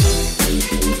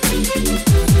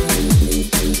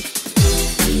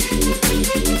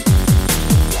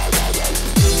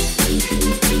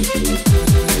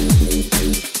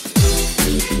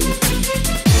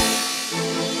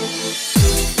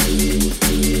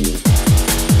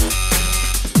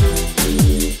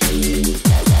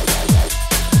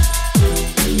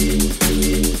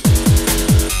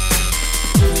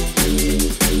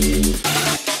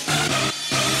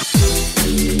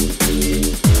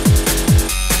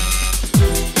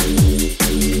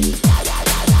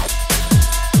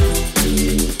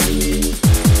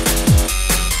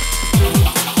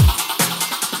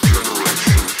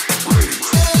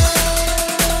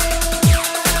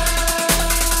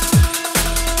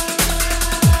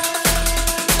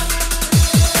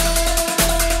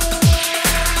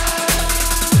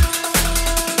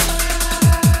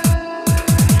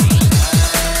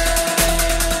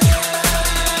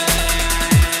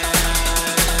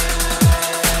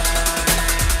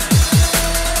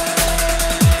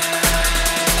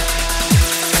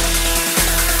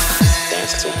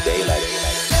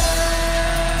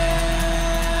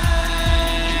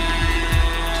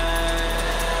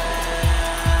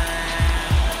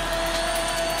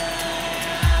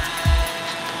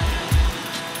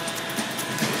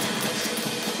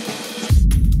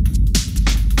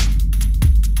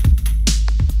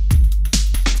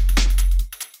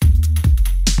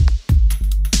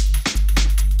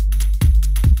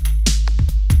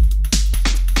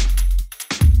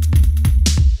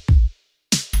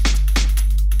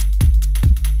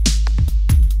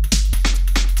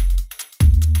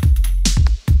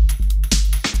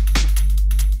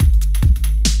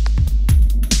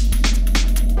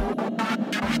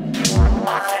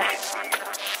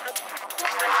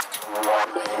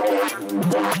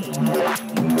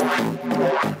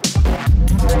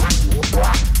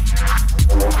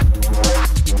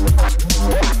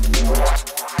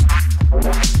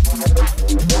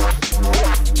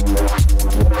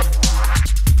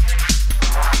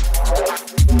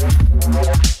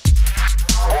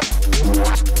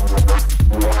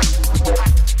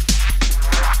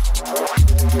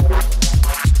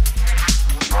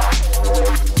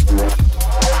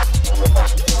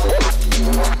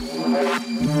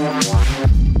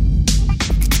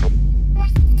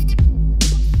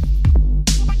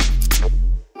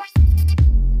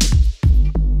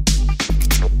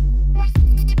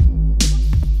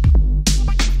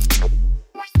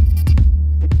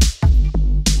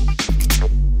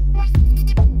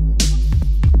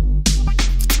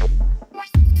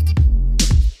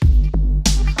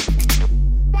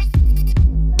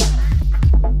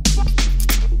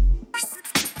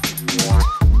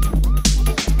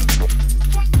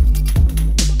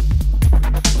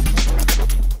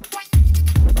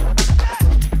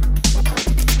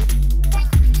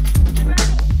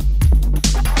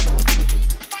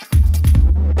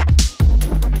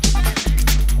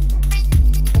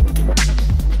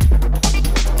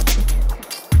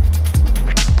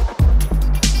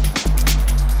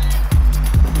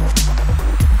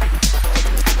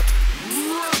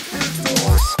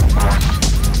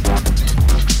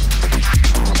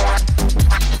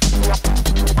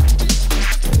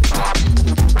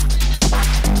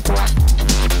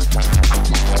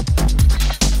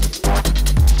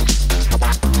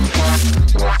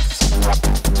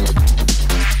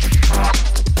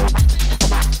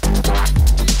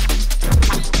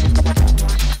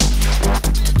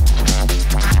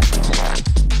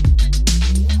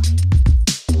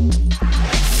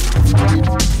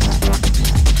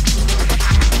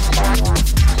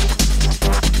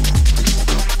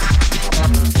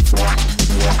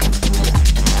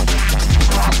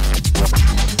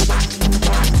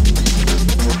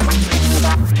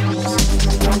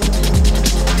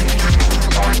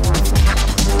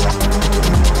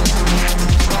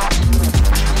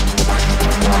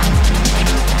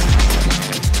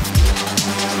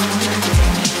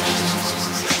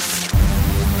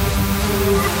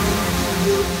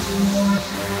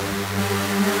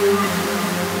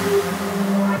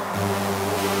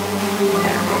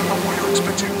 What you're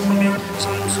expecting from me,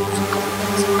 some sort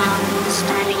of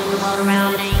understanding the world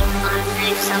around me. I've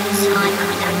lived some time,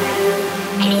 I don't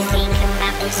know anything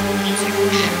about this music.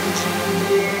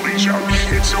 These young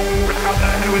kids all out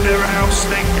there with their house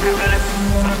thing, having a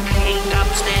fucking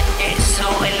dubstep. It's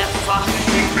all in the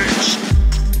fucking mix.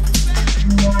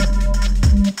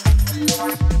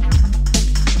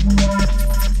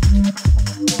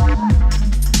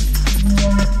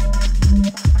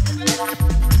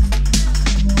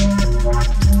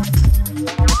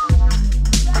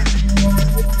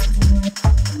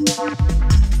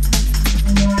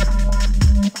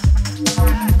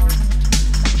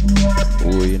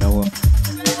 Oh, you know what?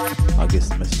 I guess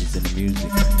the message is in the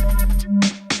music.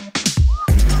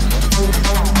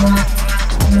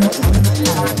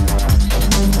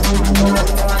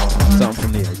 Something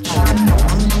from the edge.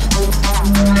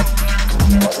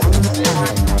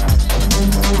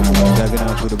 Tagging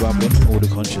out to the bubbling, all the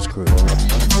conscious crew.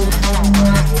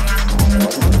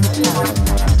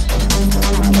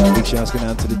 Big shouts going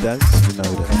out to the dance, you know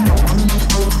that.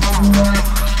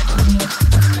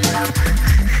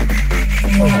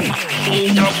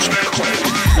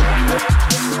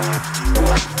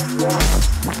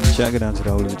 Shout it out to the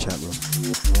whole of the chat room.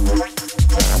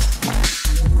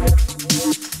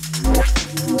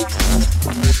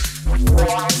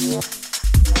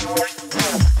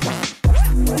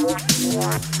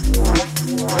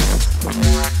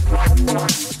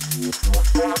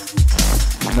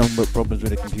 None but problems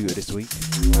with the computer this week,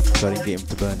 so I didn't get him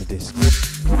to burn the disc. So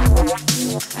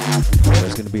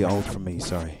it's going to be old from me,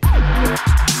 sorry.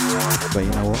 But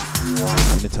you know what? I'm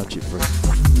going to touch it through.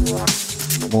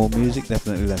 More music,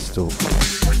 definitely less talk.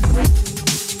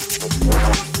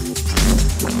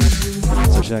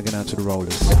 So shagging out to the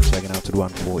rollers, shagging out to the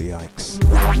 140 Ikes.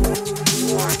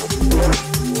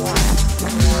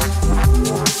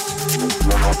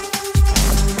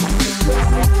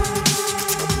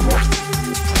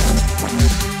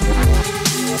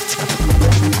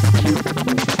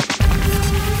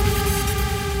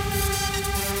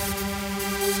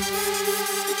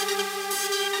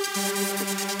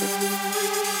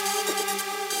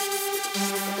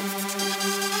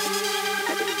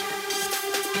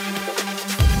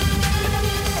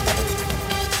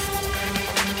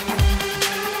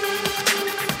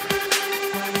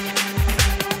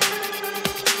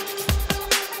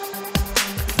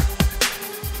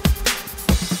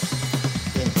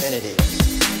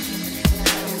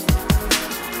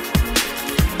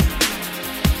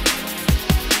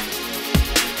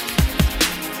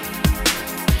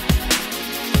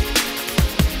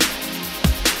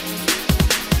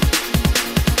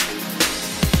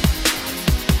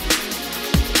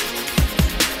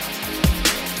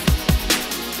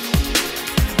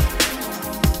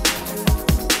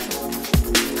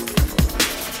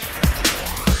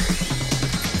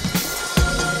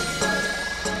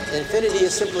 Infinity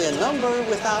is simply a number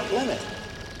without limit.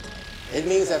 It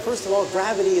means that, first of all,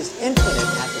 gravity is infinite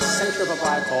at the center of a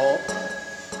black hole,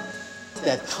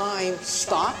 that time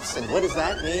stops, and what does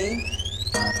that mean?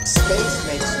 Space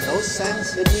makes no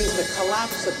sense. It means the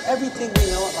collapse of everything we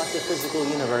know about the physical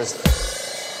universe.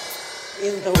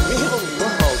 In the real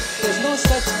world, there's no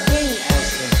such thing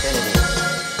as infinity.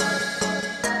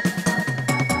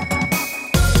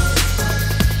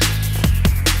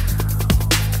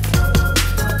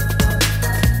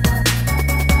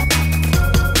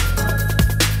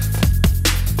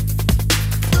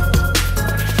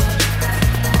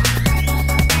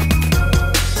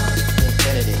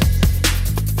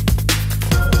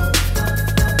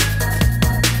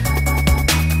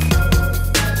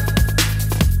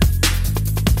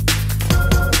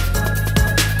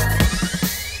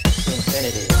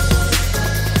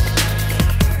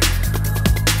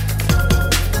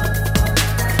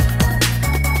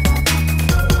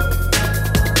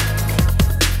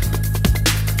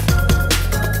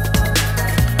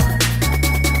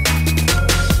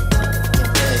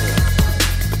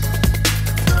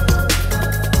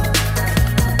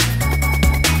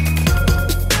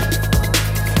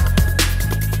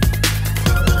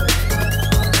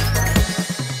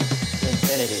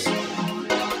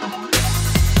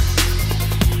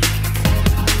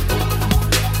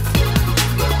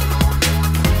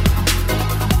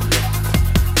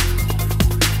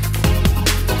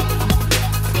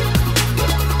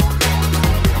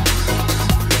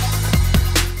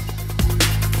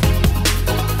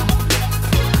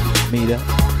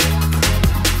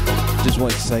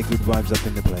 Say good vibes up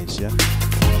in the place, yeah?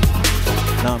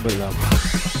 Nothing but love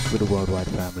with the worldwide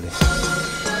family.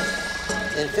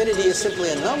 Infinity is simply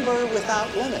a number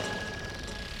without limit.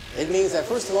 It means that,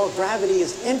 first of all, gravity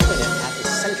is infinite at the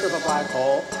center of a black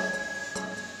hole,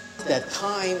 that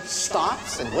time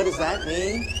stops, and what does that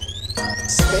mean?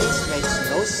 Space makes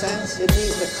no sense. It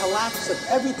means the collapse of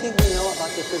everything we know about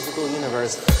the physical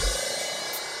universe.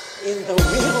 In the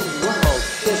real world,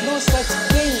 there's no such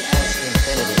thing as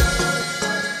infinity.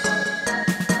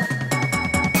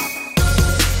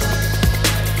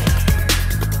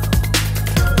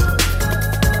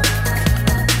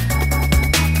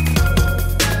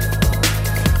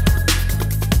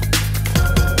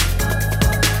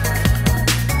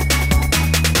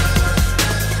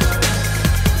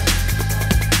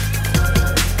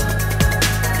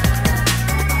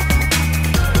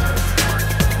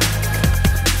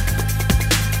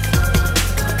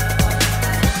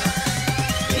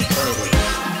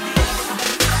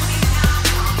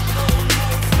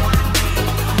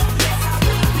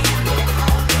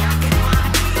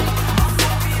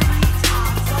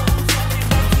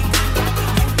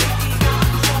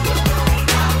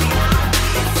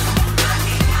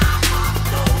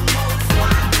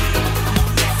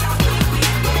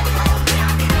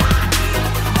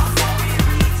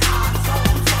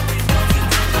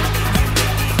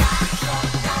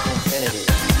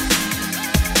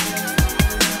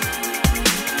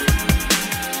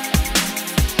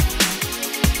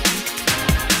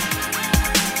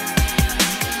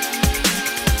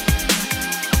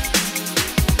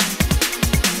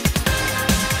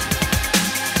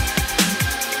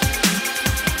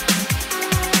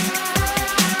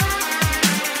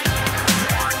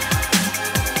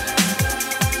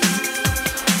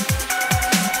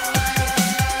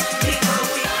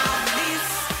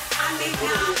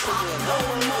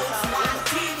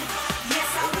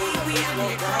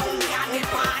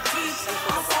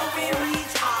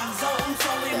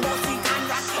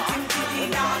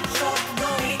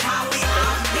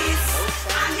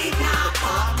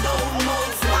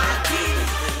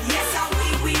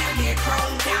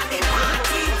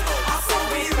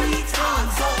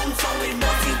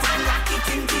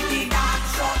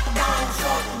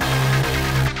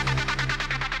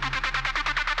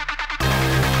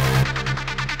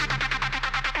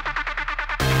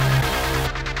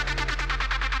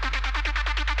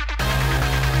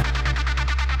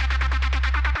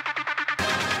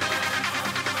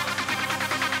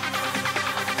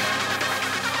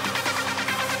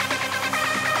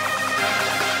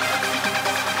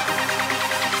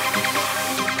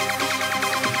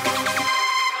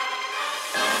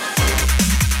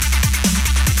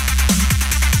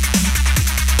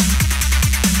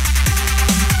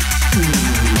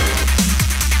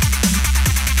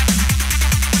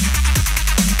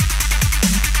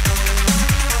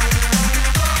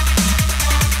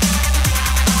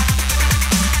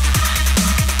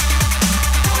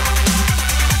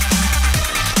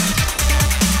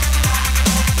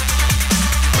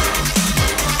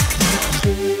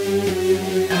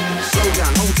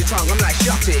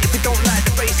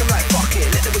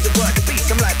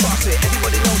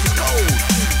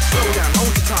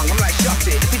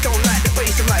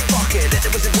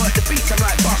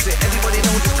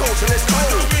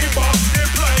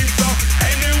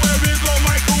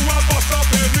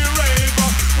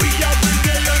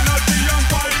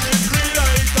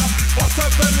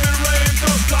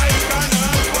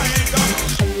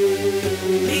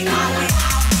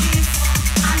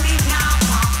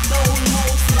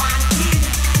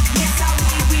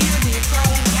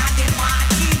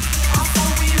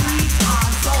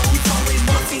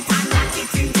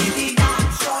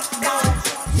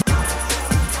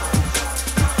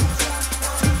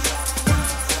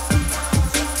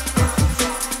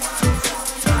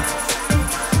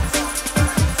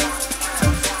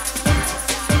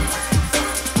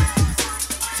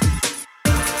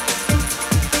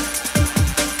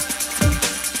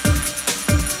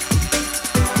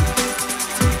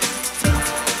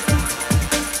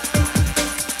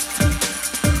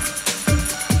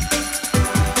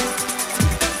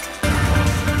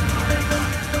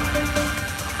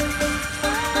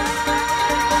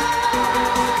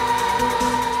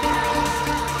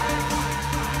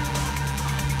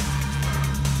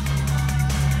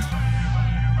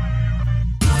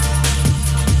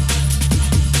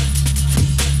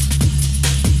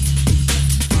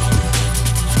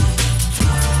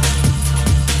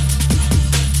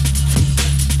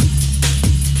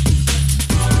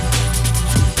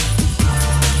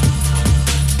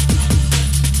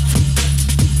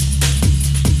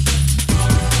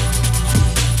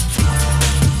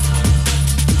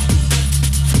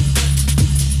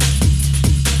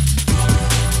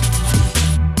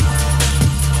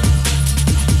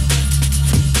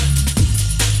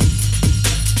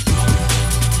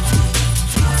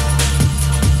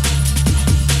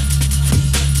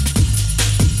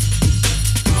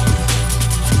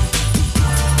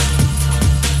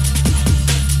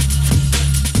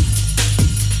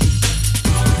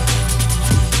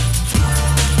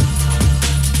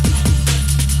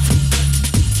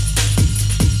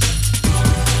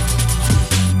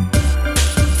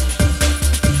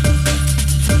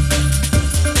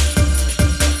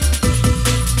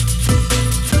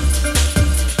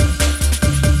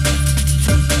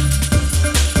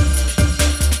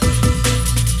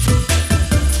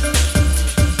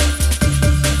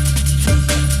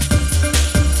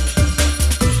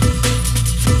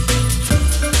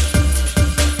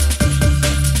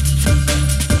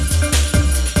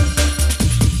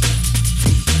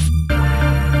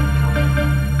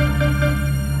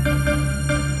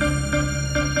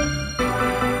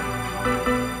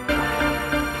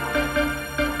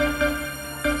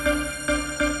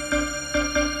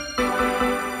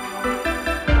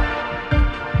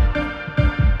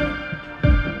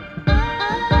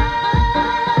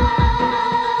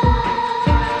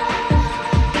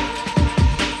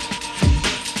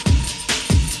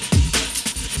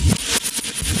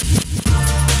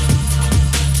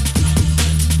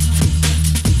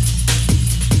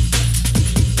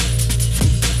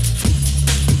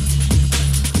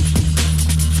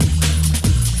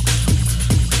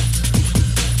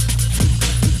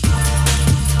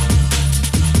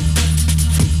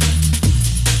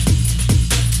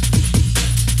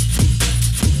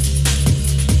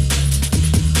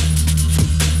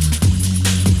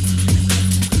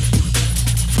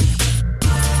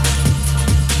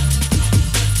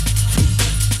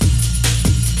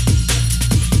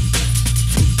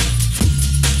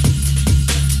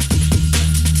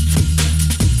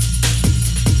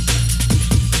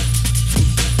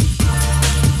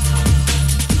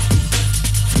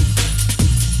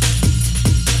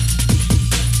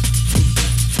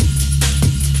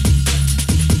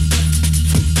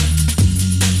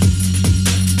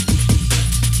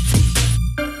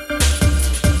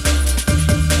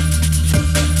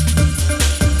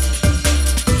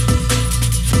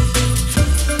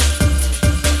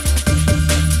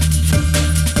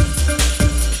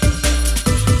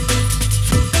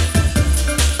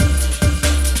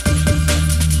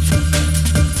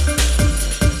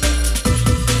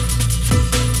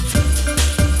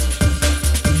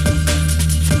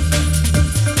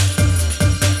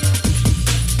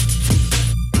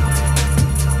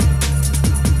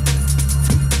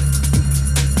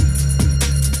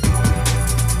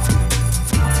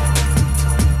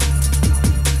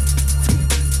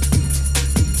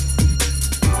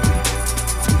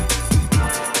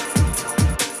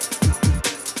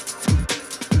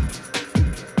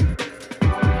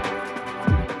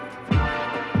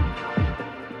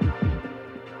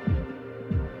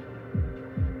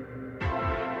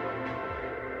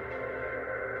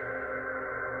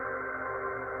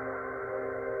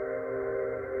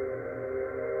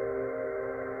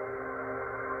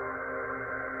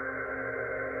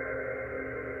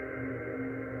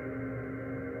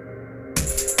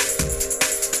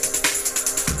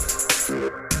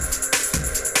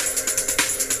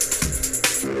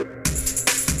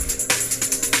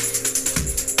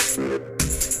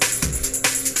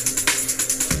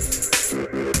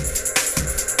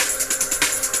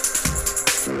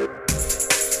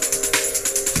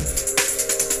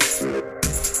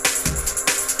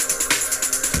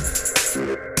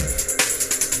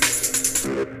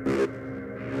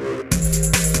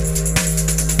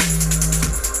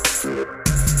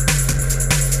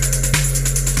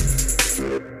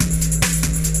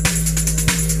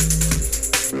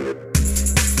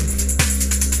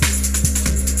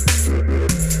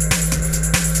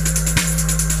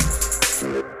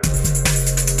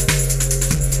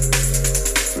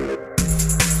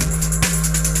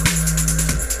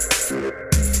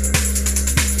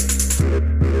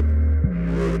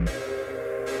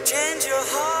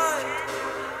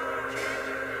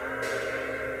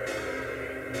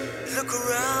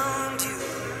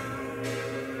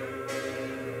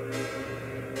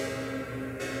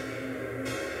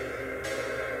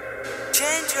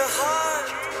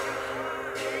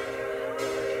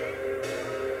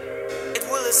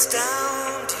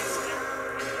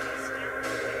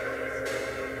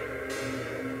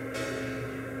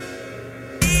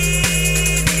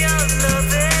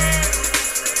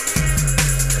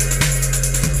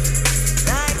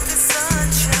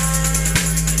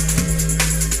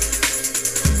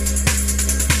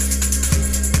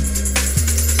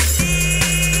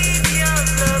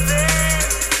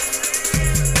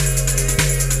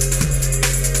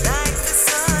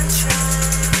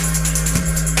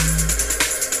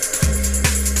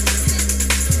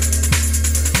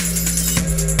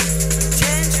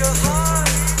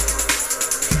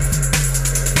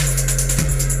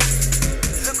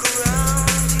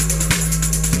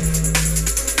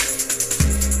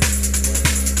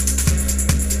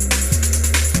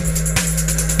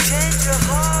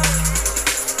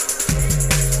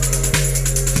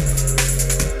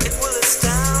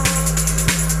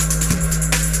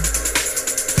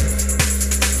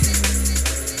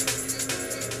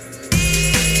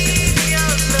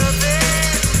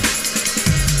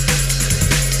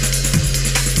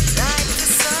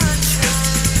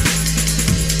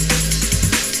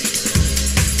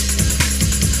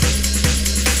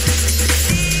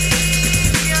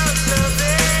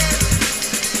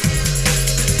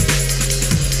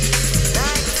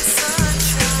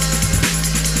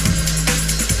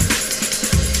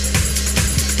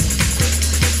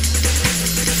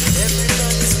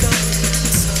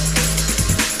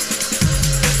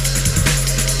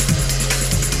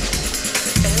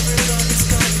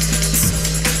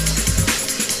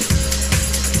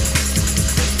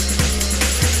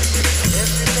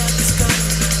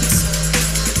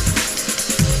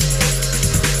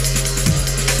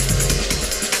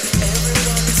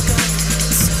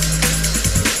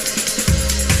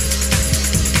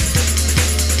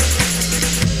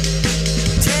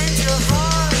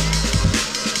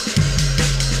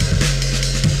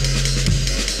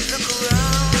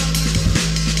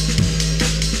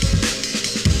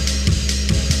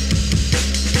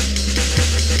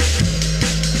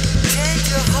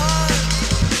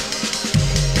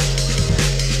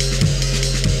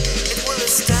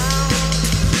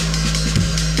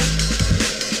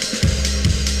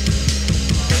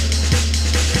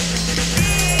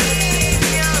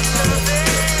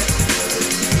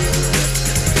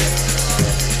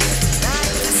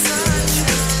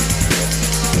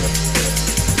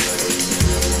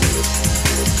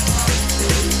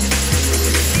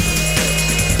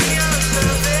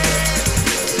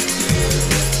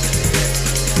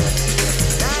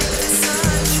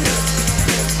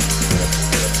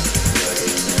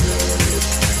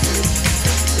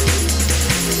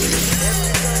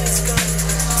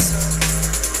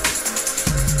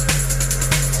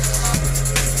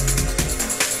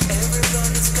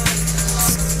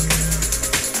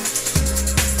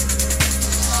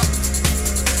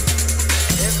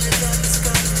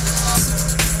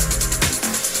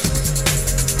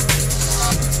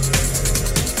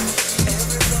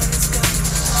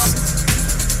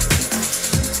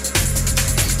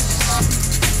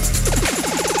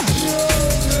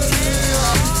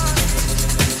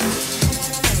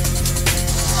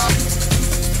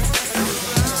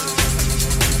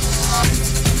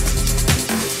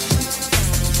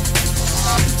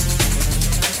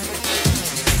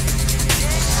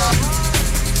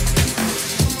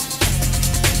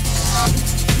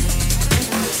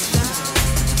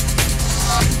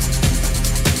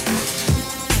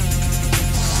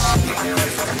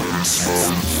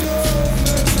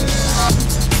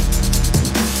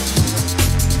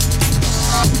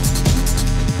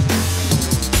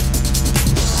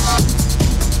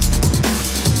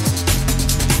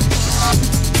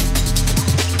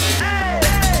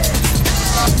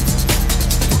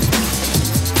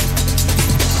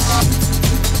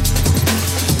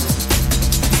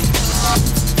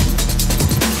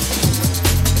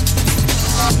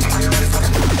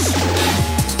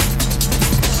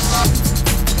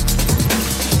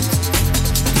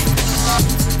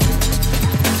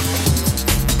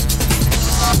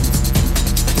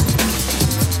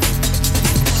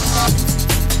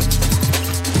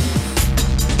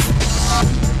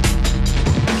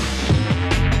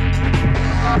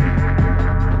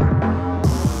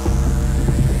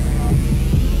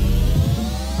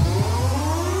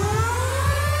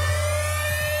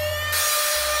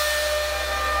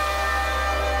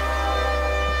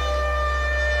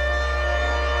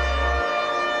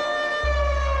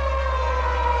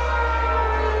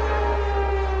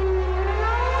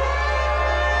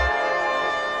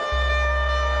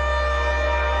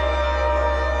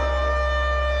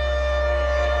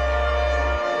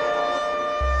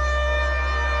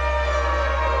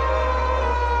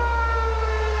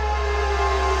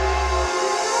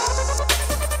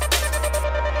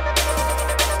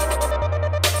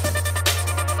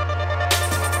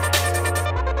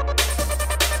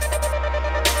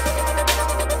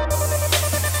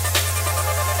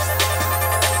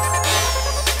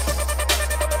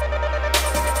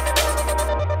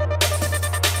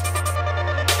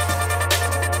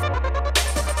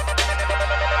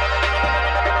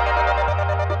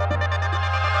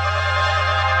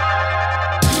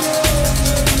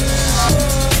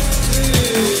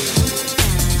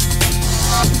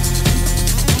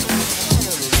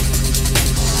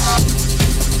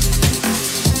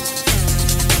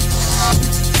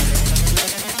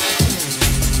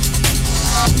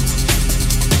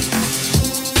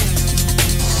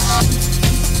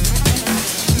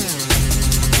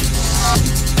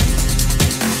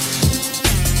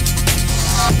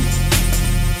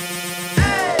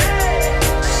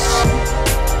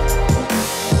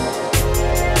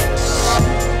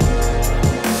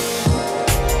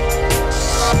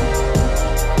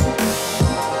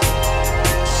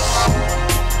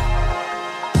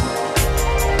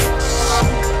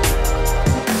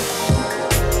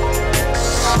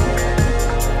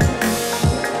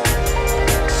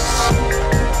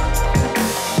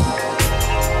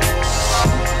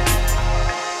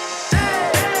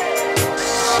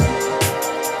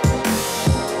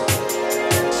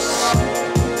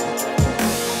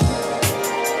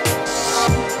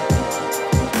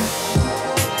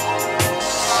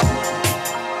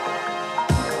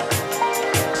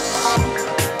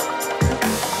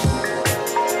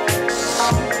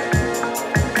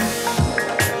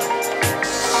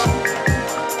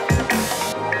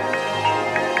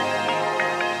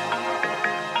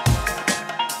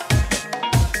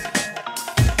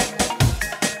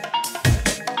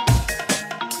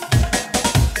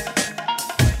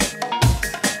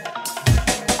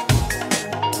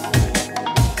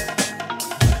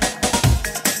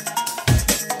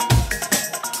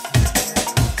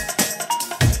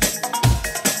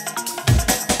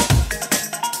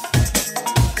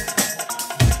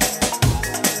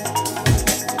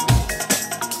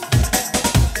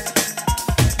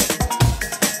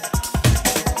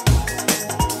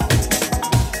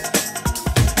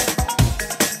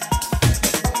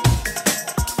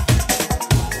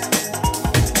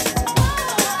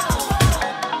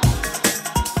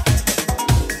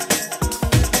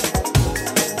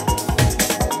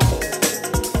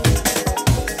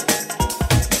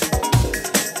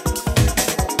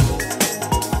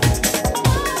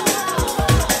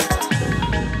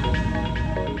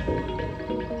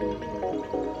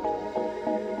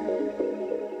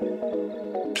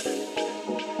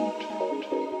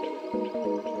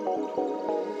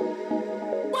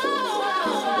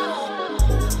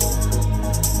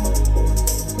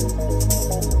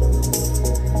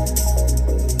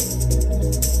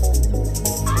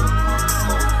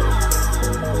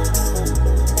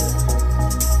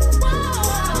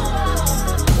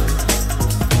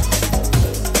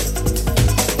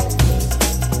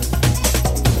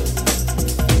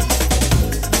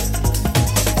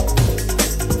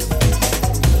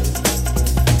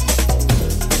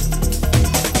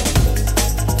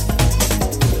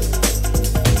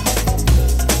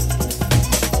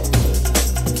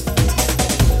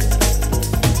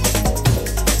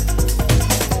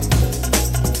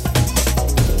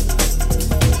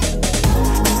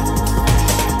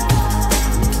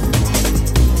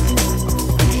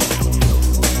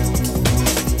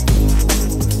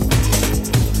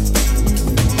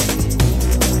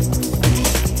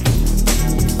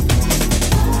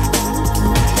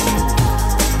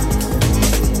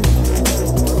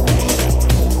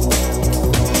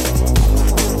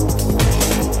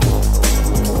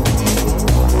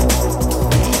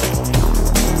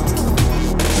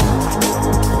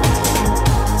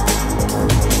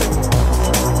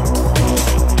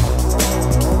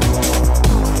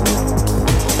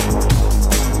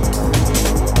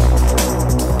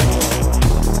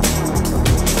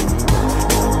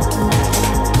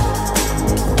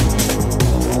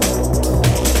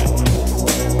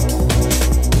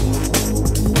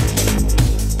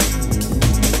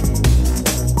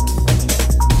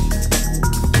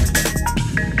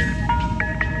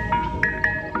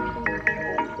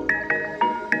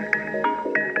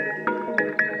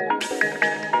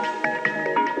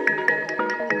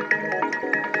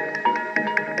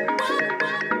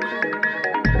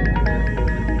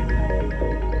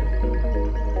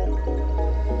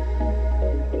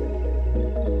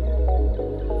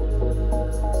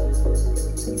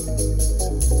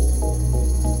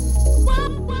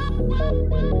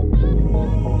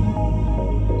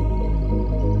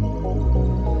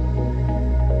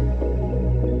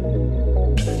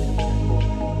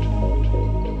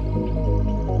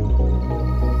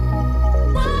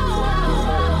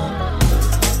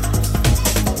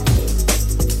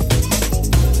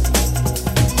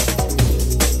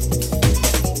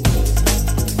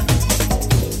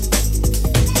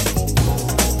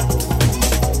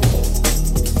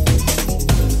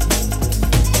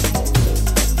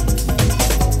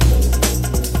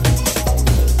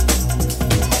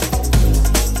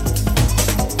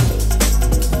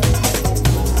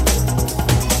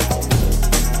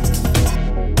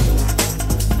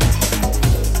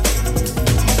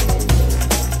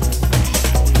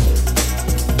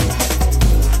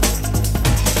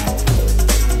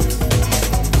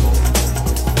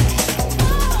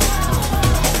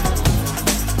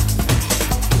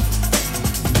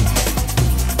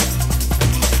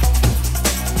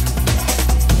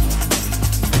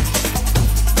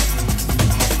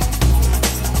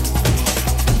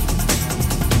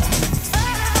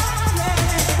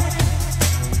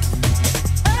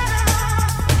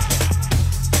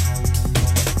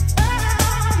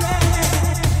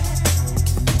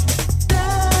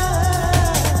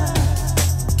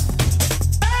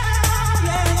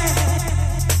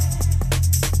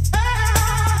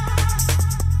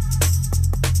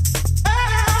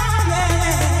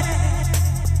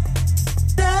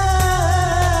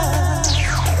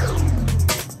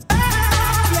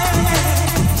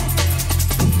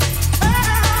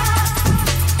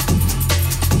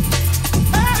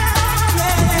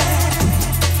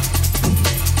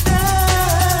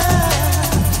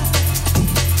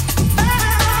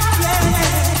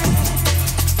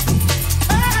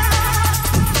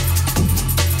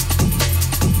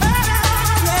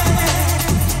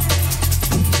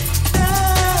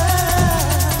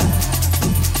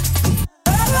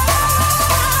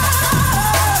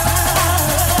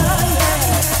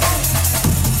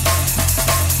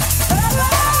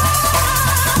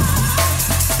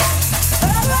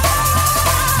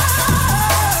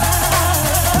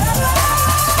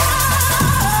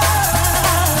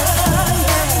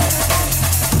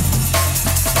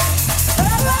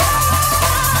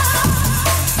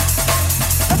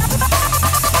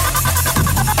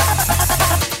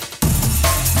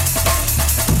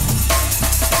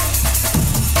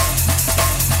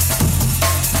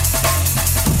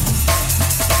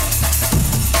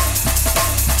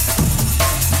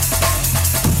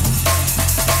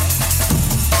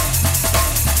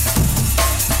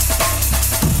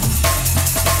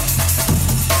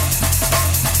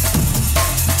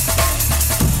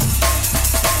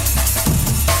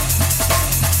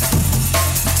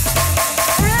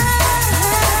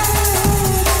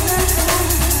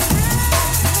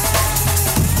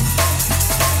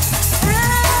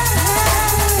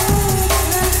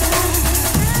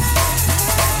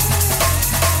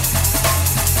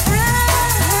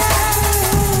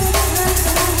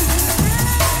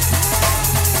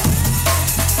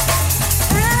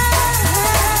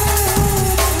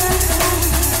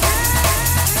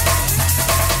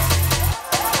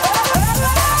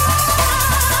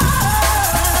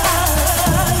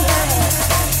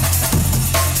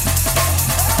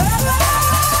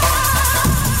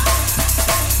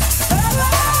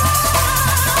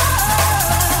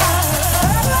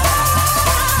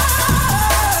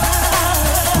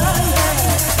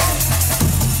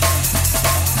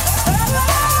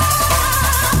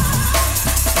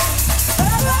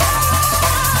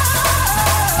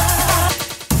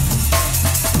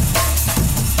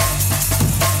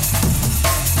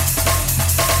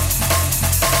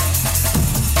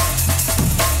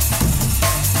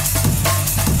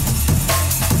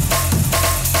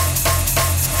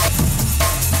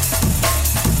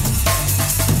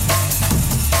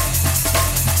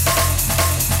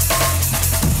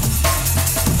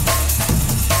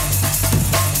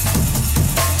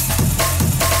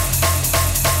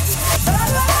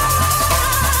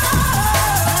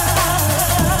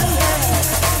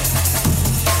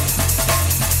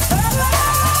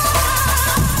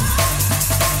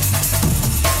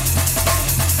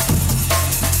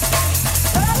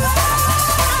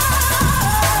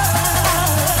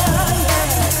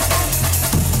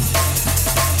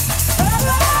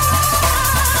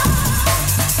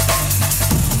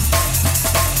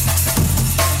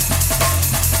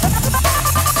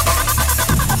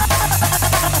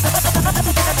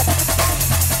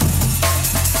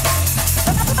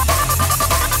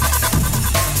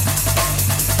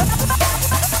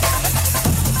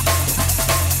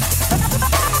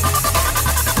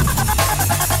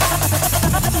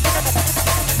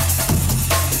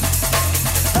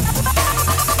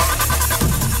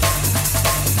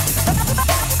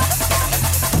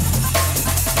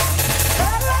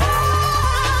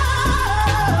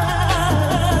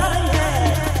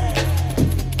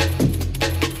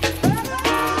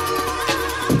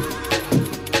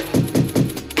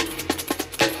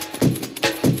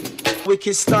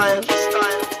 Wicked style.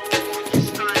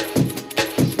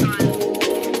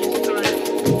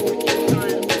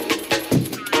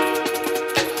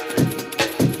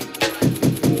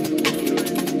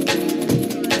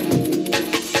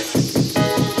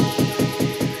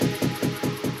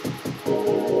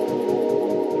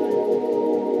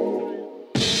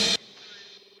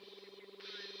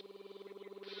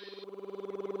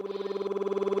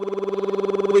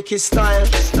 Wicked style.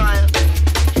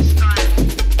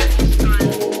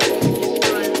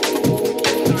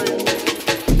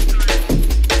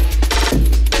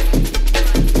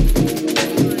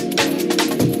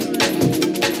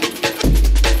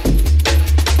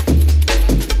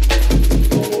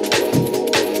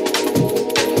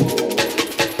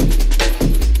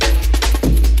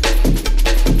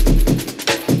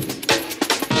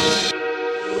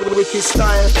 Wicked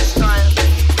style.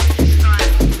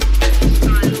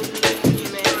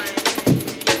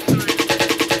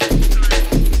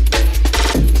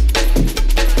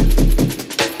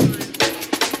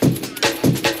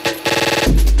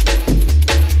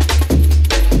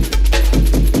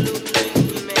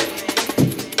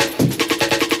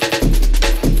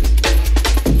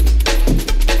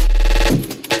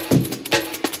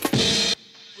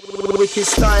 Wicked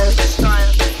style.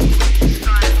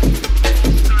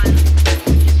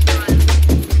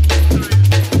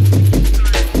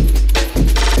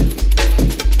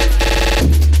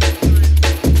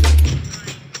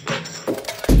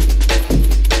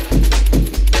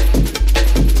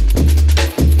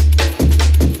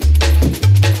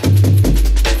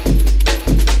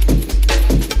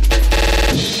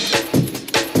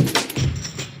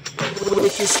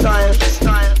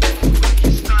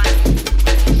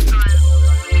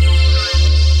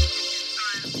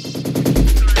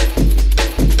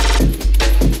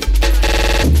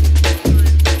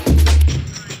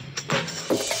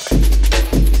 Wicked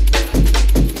style.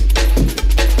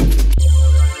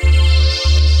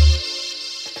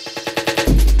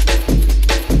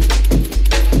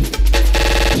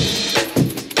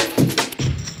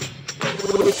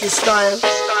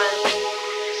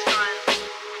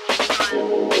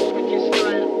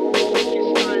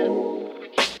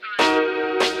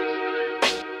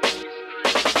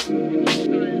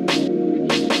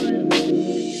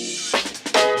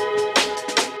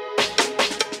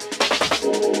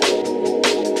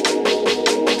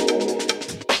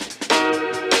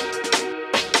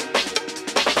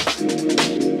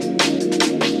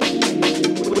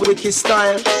 Wicked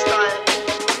style. Wicked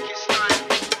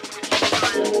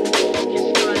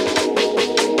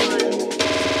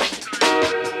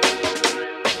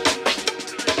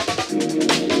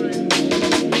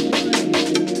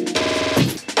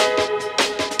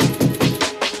style.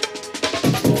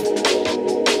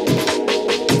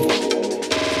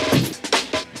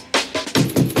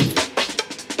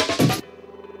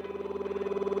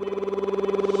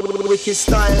 Wicked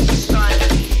style.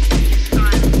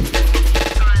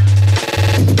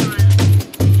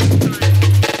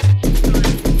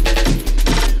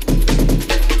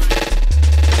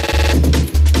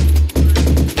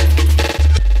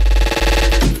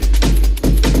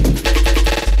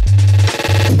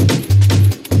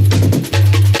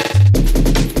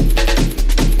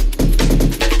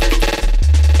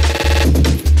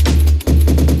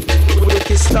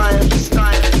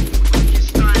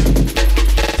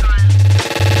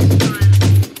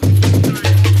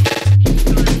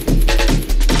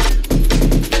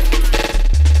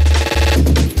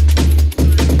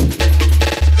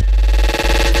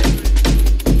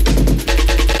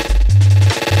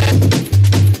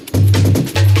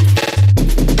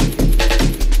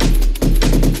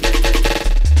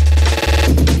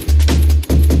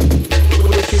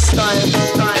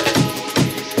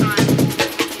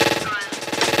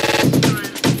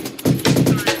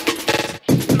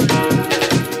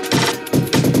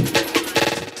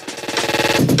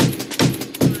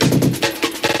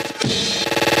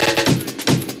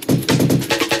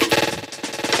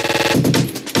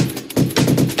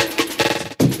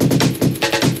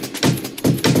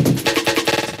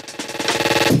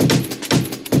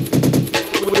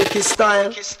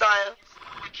 Style.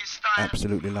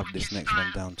 Absolutely love this next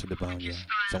one down to the bone, yeah.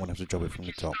 Someone has to drop it from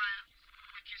the top.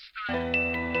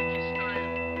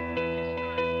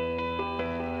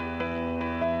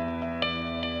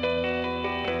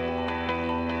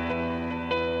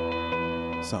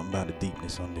 Something about the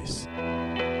deepness on this.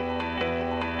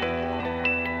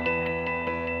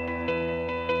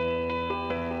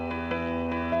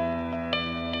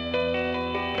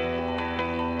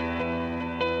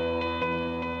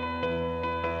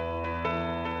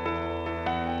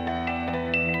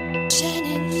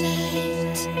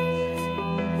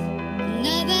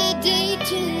 day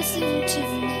turns into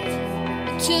night.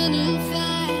 Eternal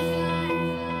fire.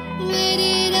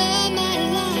 Waited all my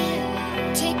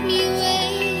life. Take me away.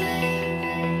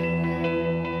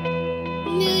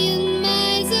 Million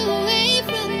miles away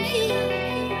from here.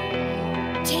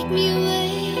 Take me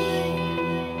away.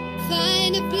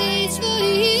 Find a place for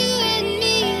you and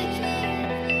me.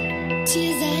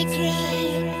 Tears I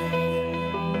cried,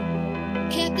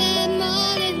 kept them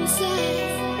all inside.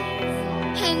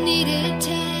 I needed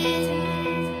time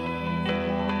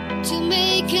to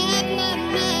make up my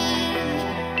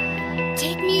mind.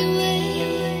 Take me away.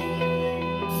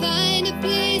 Find a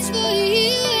place for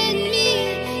you and me.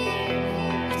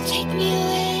 Take me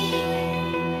away.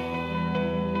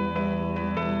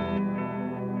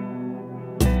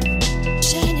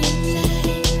 Shining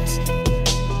light.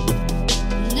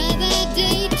 Another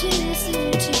day turns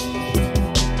into night.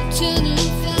 Eternal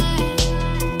fire.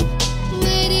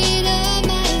 Waited all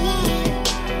my life.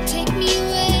 Take me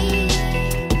away.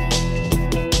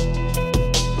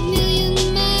 Million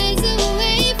miles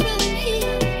away from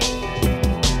here.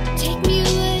 Take me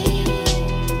away.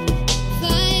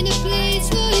 Find a place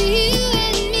for you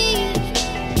and me.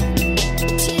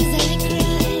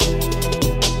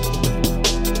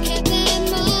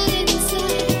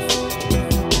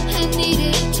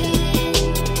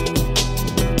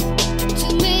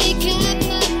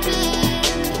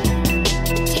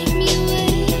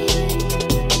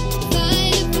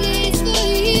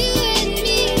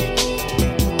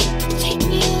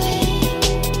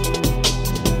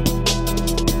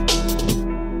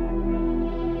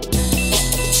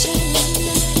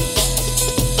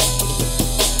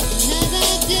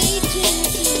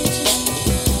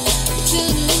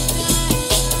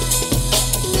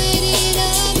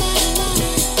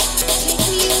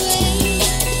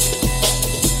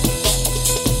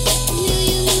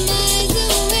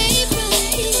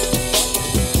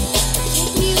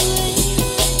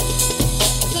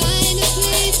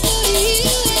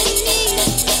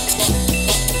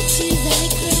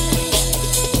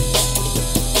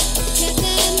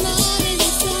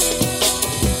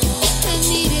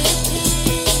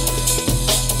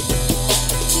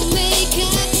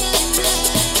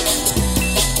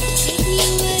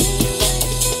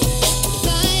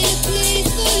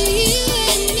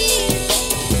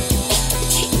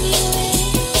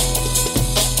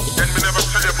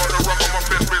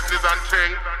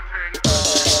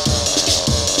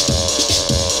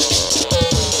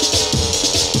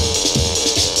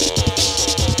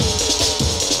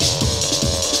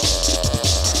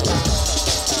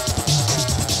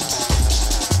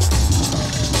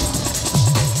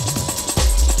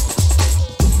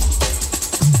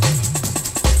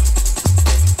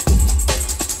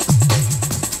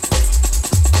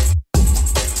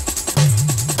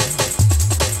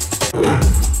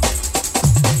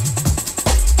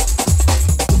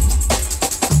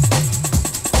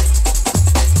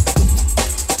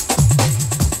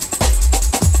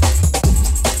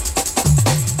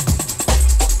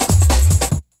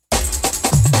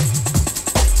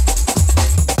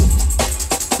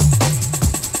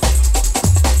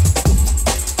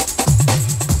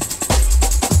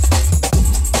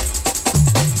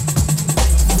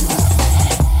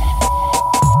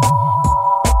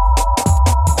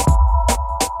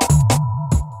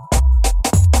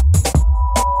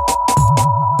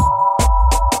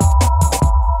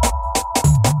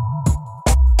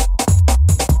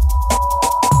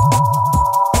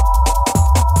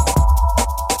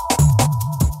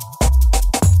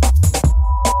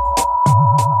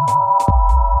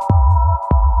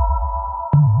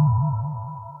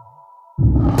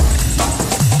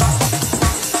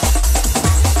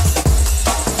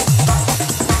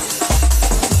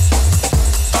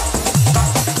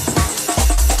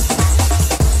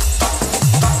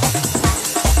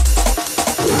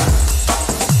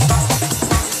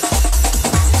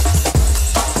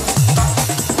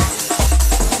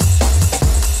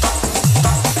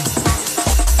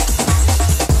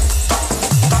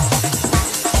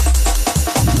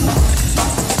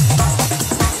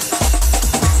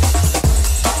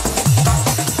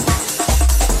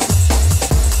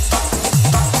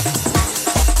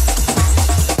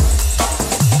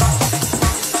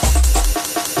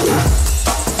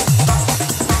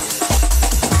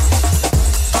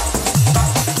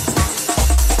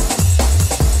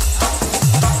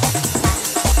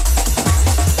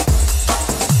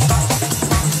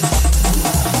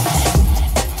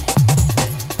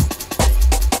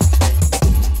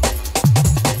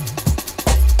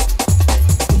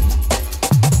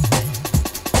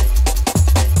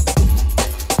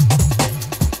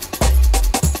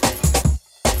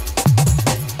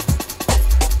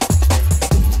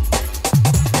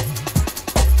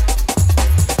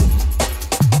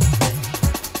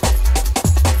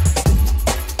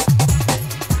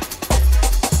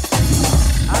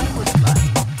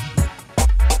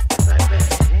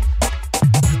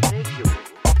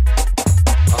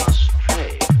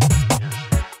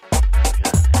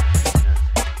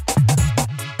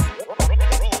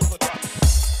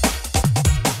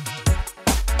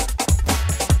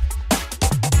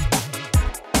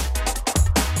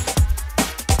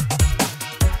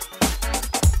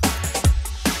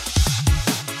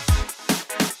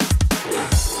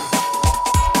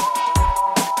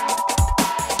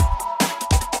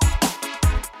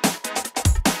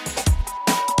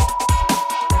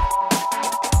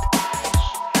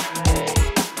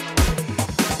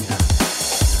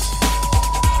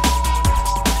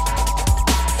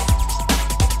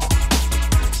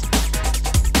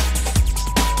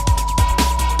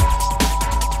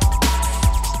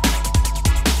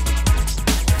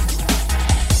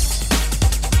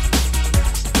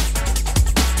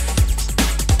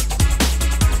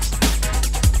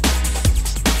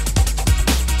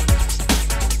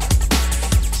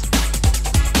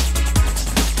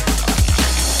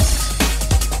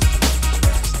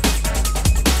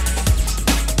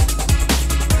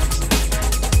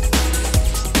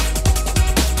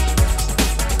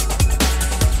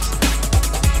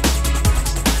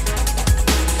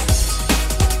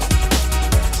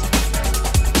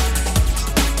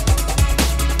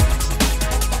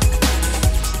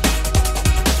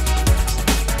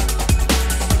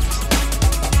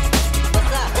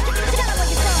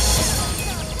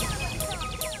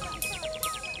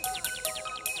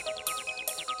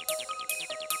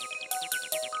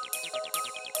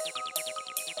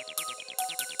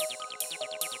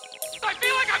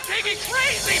 I'm taking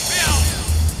crazy pills!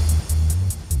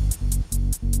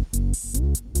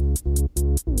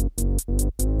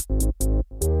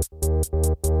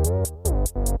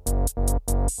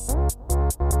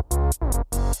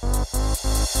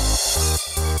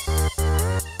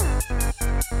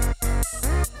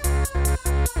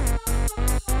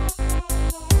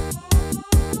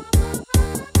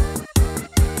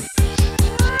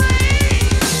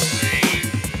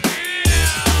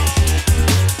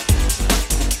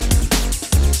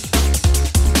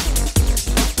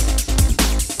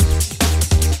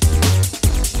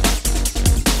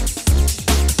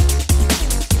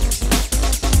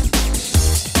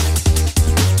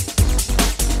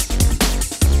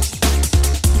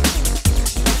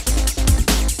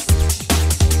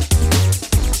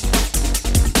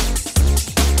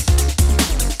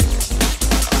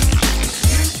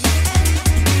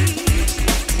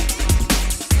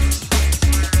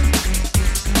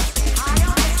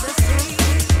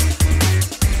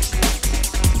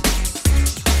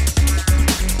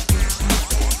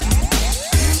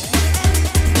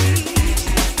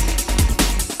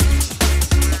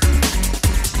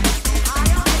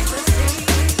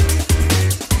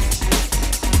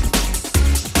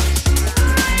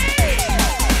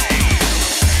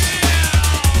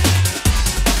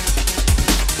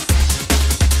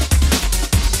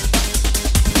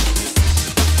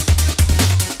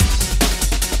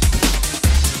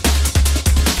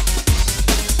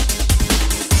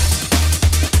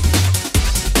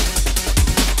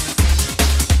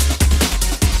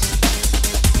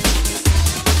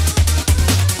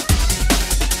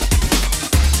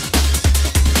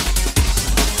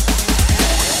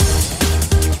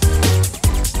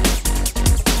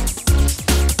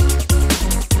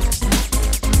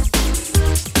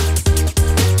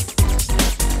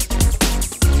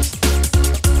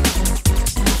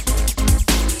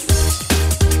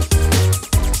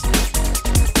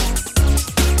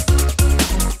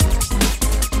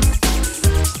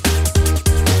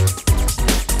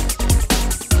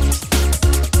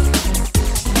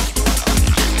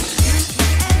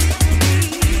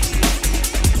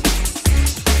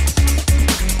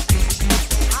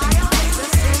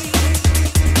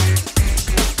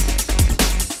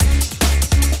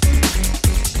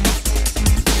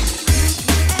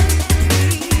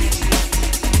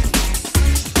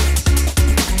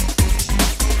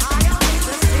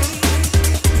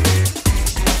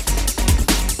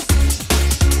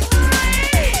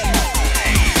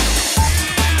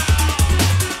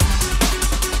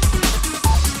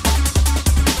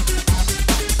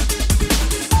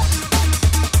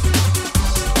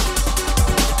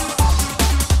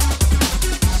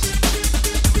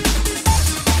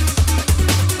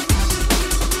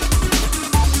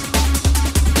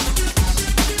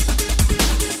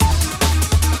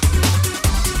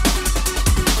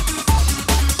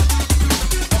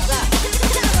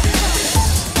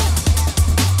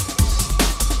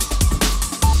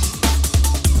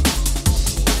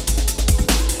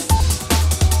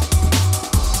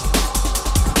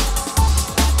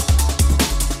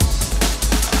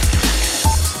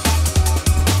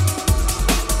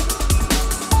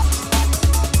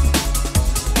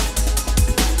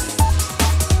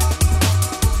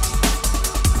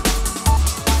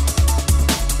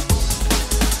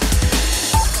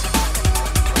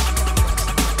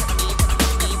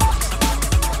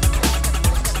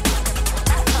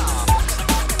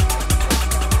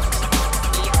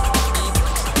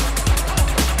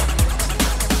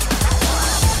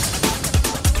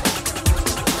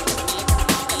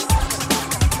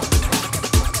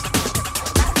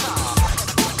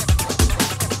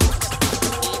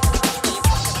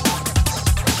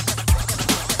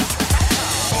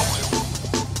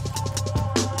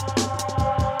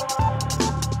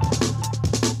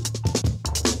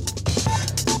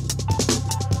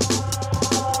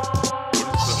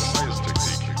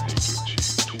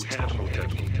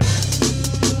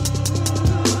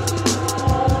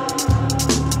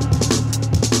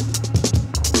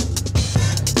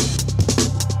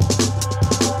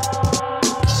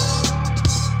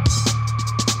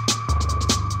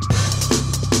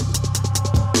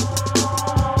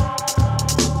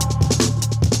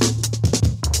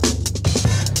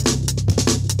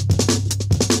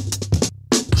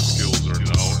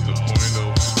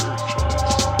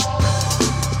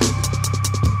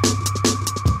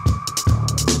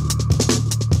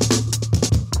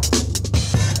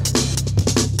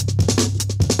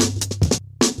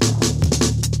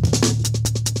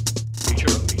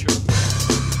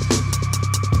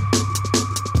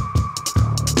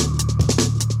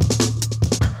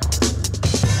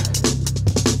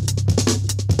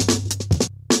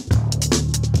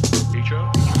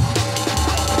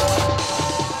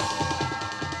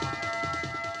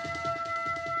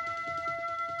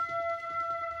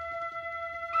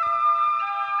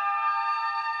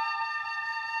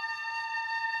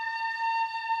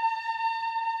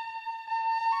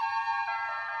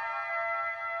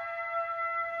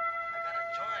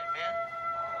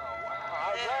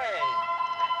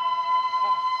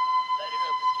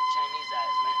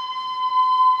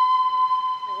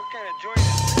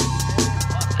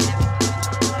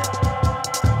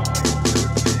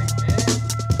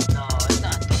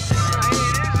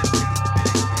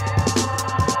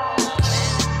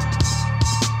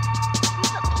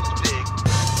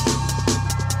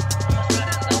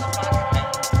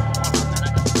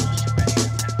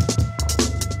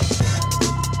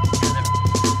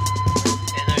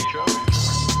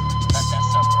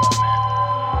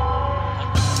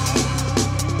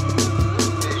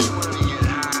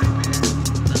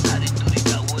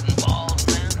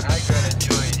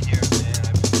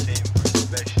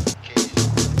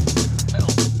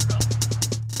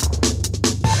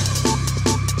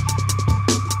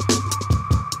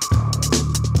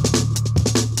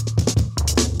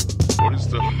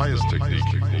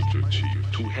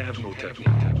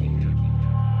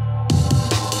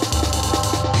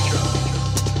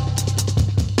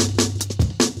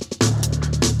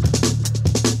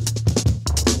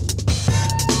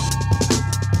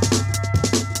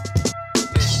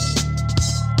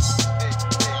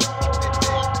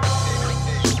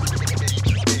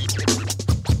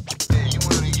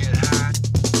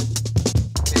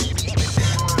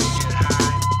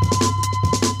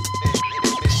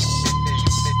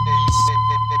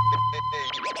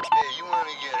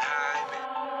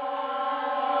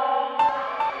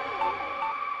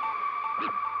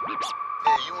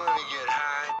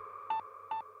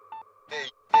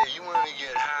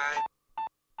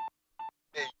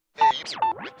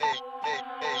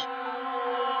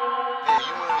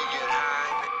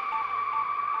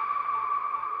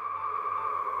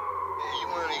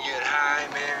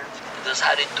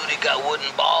 How they do, they got wooden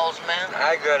balls, man.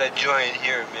 I got a joint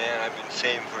here, man. I've been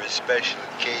saving for a special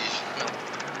occasion.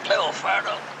 Play old fire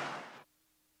though.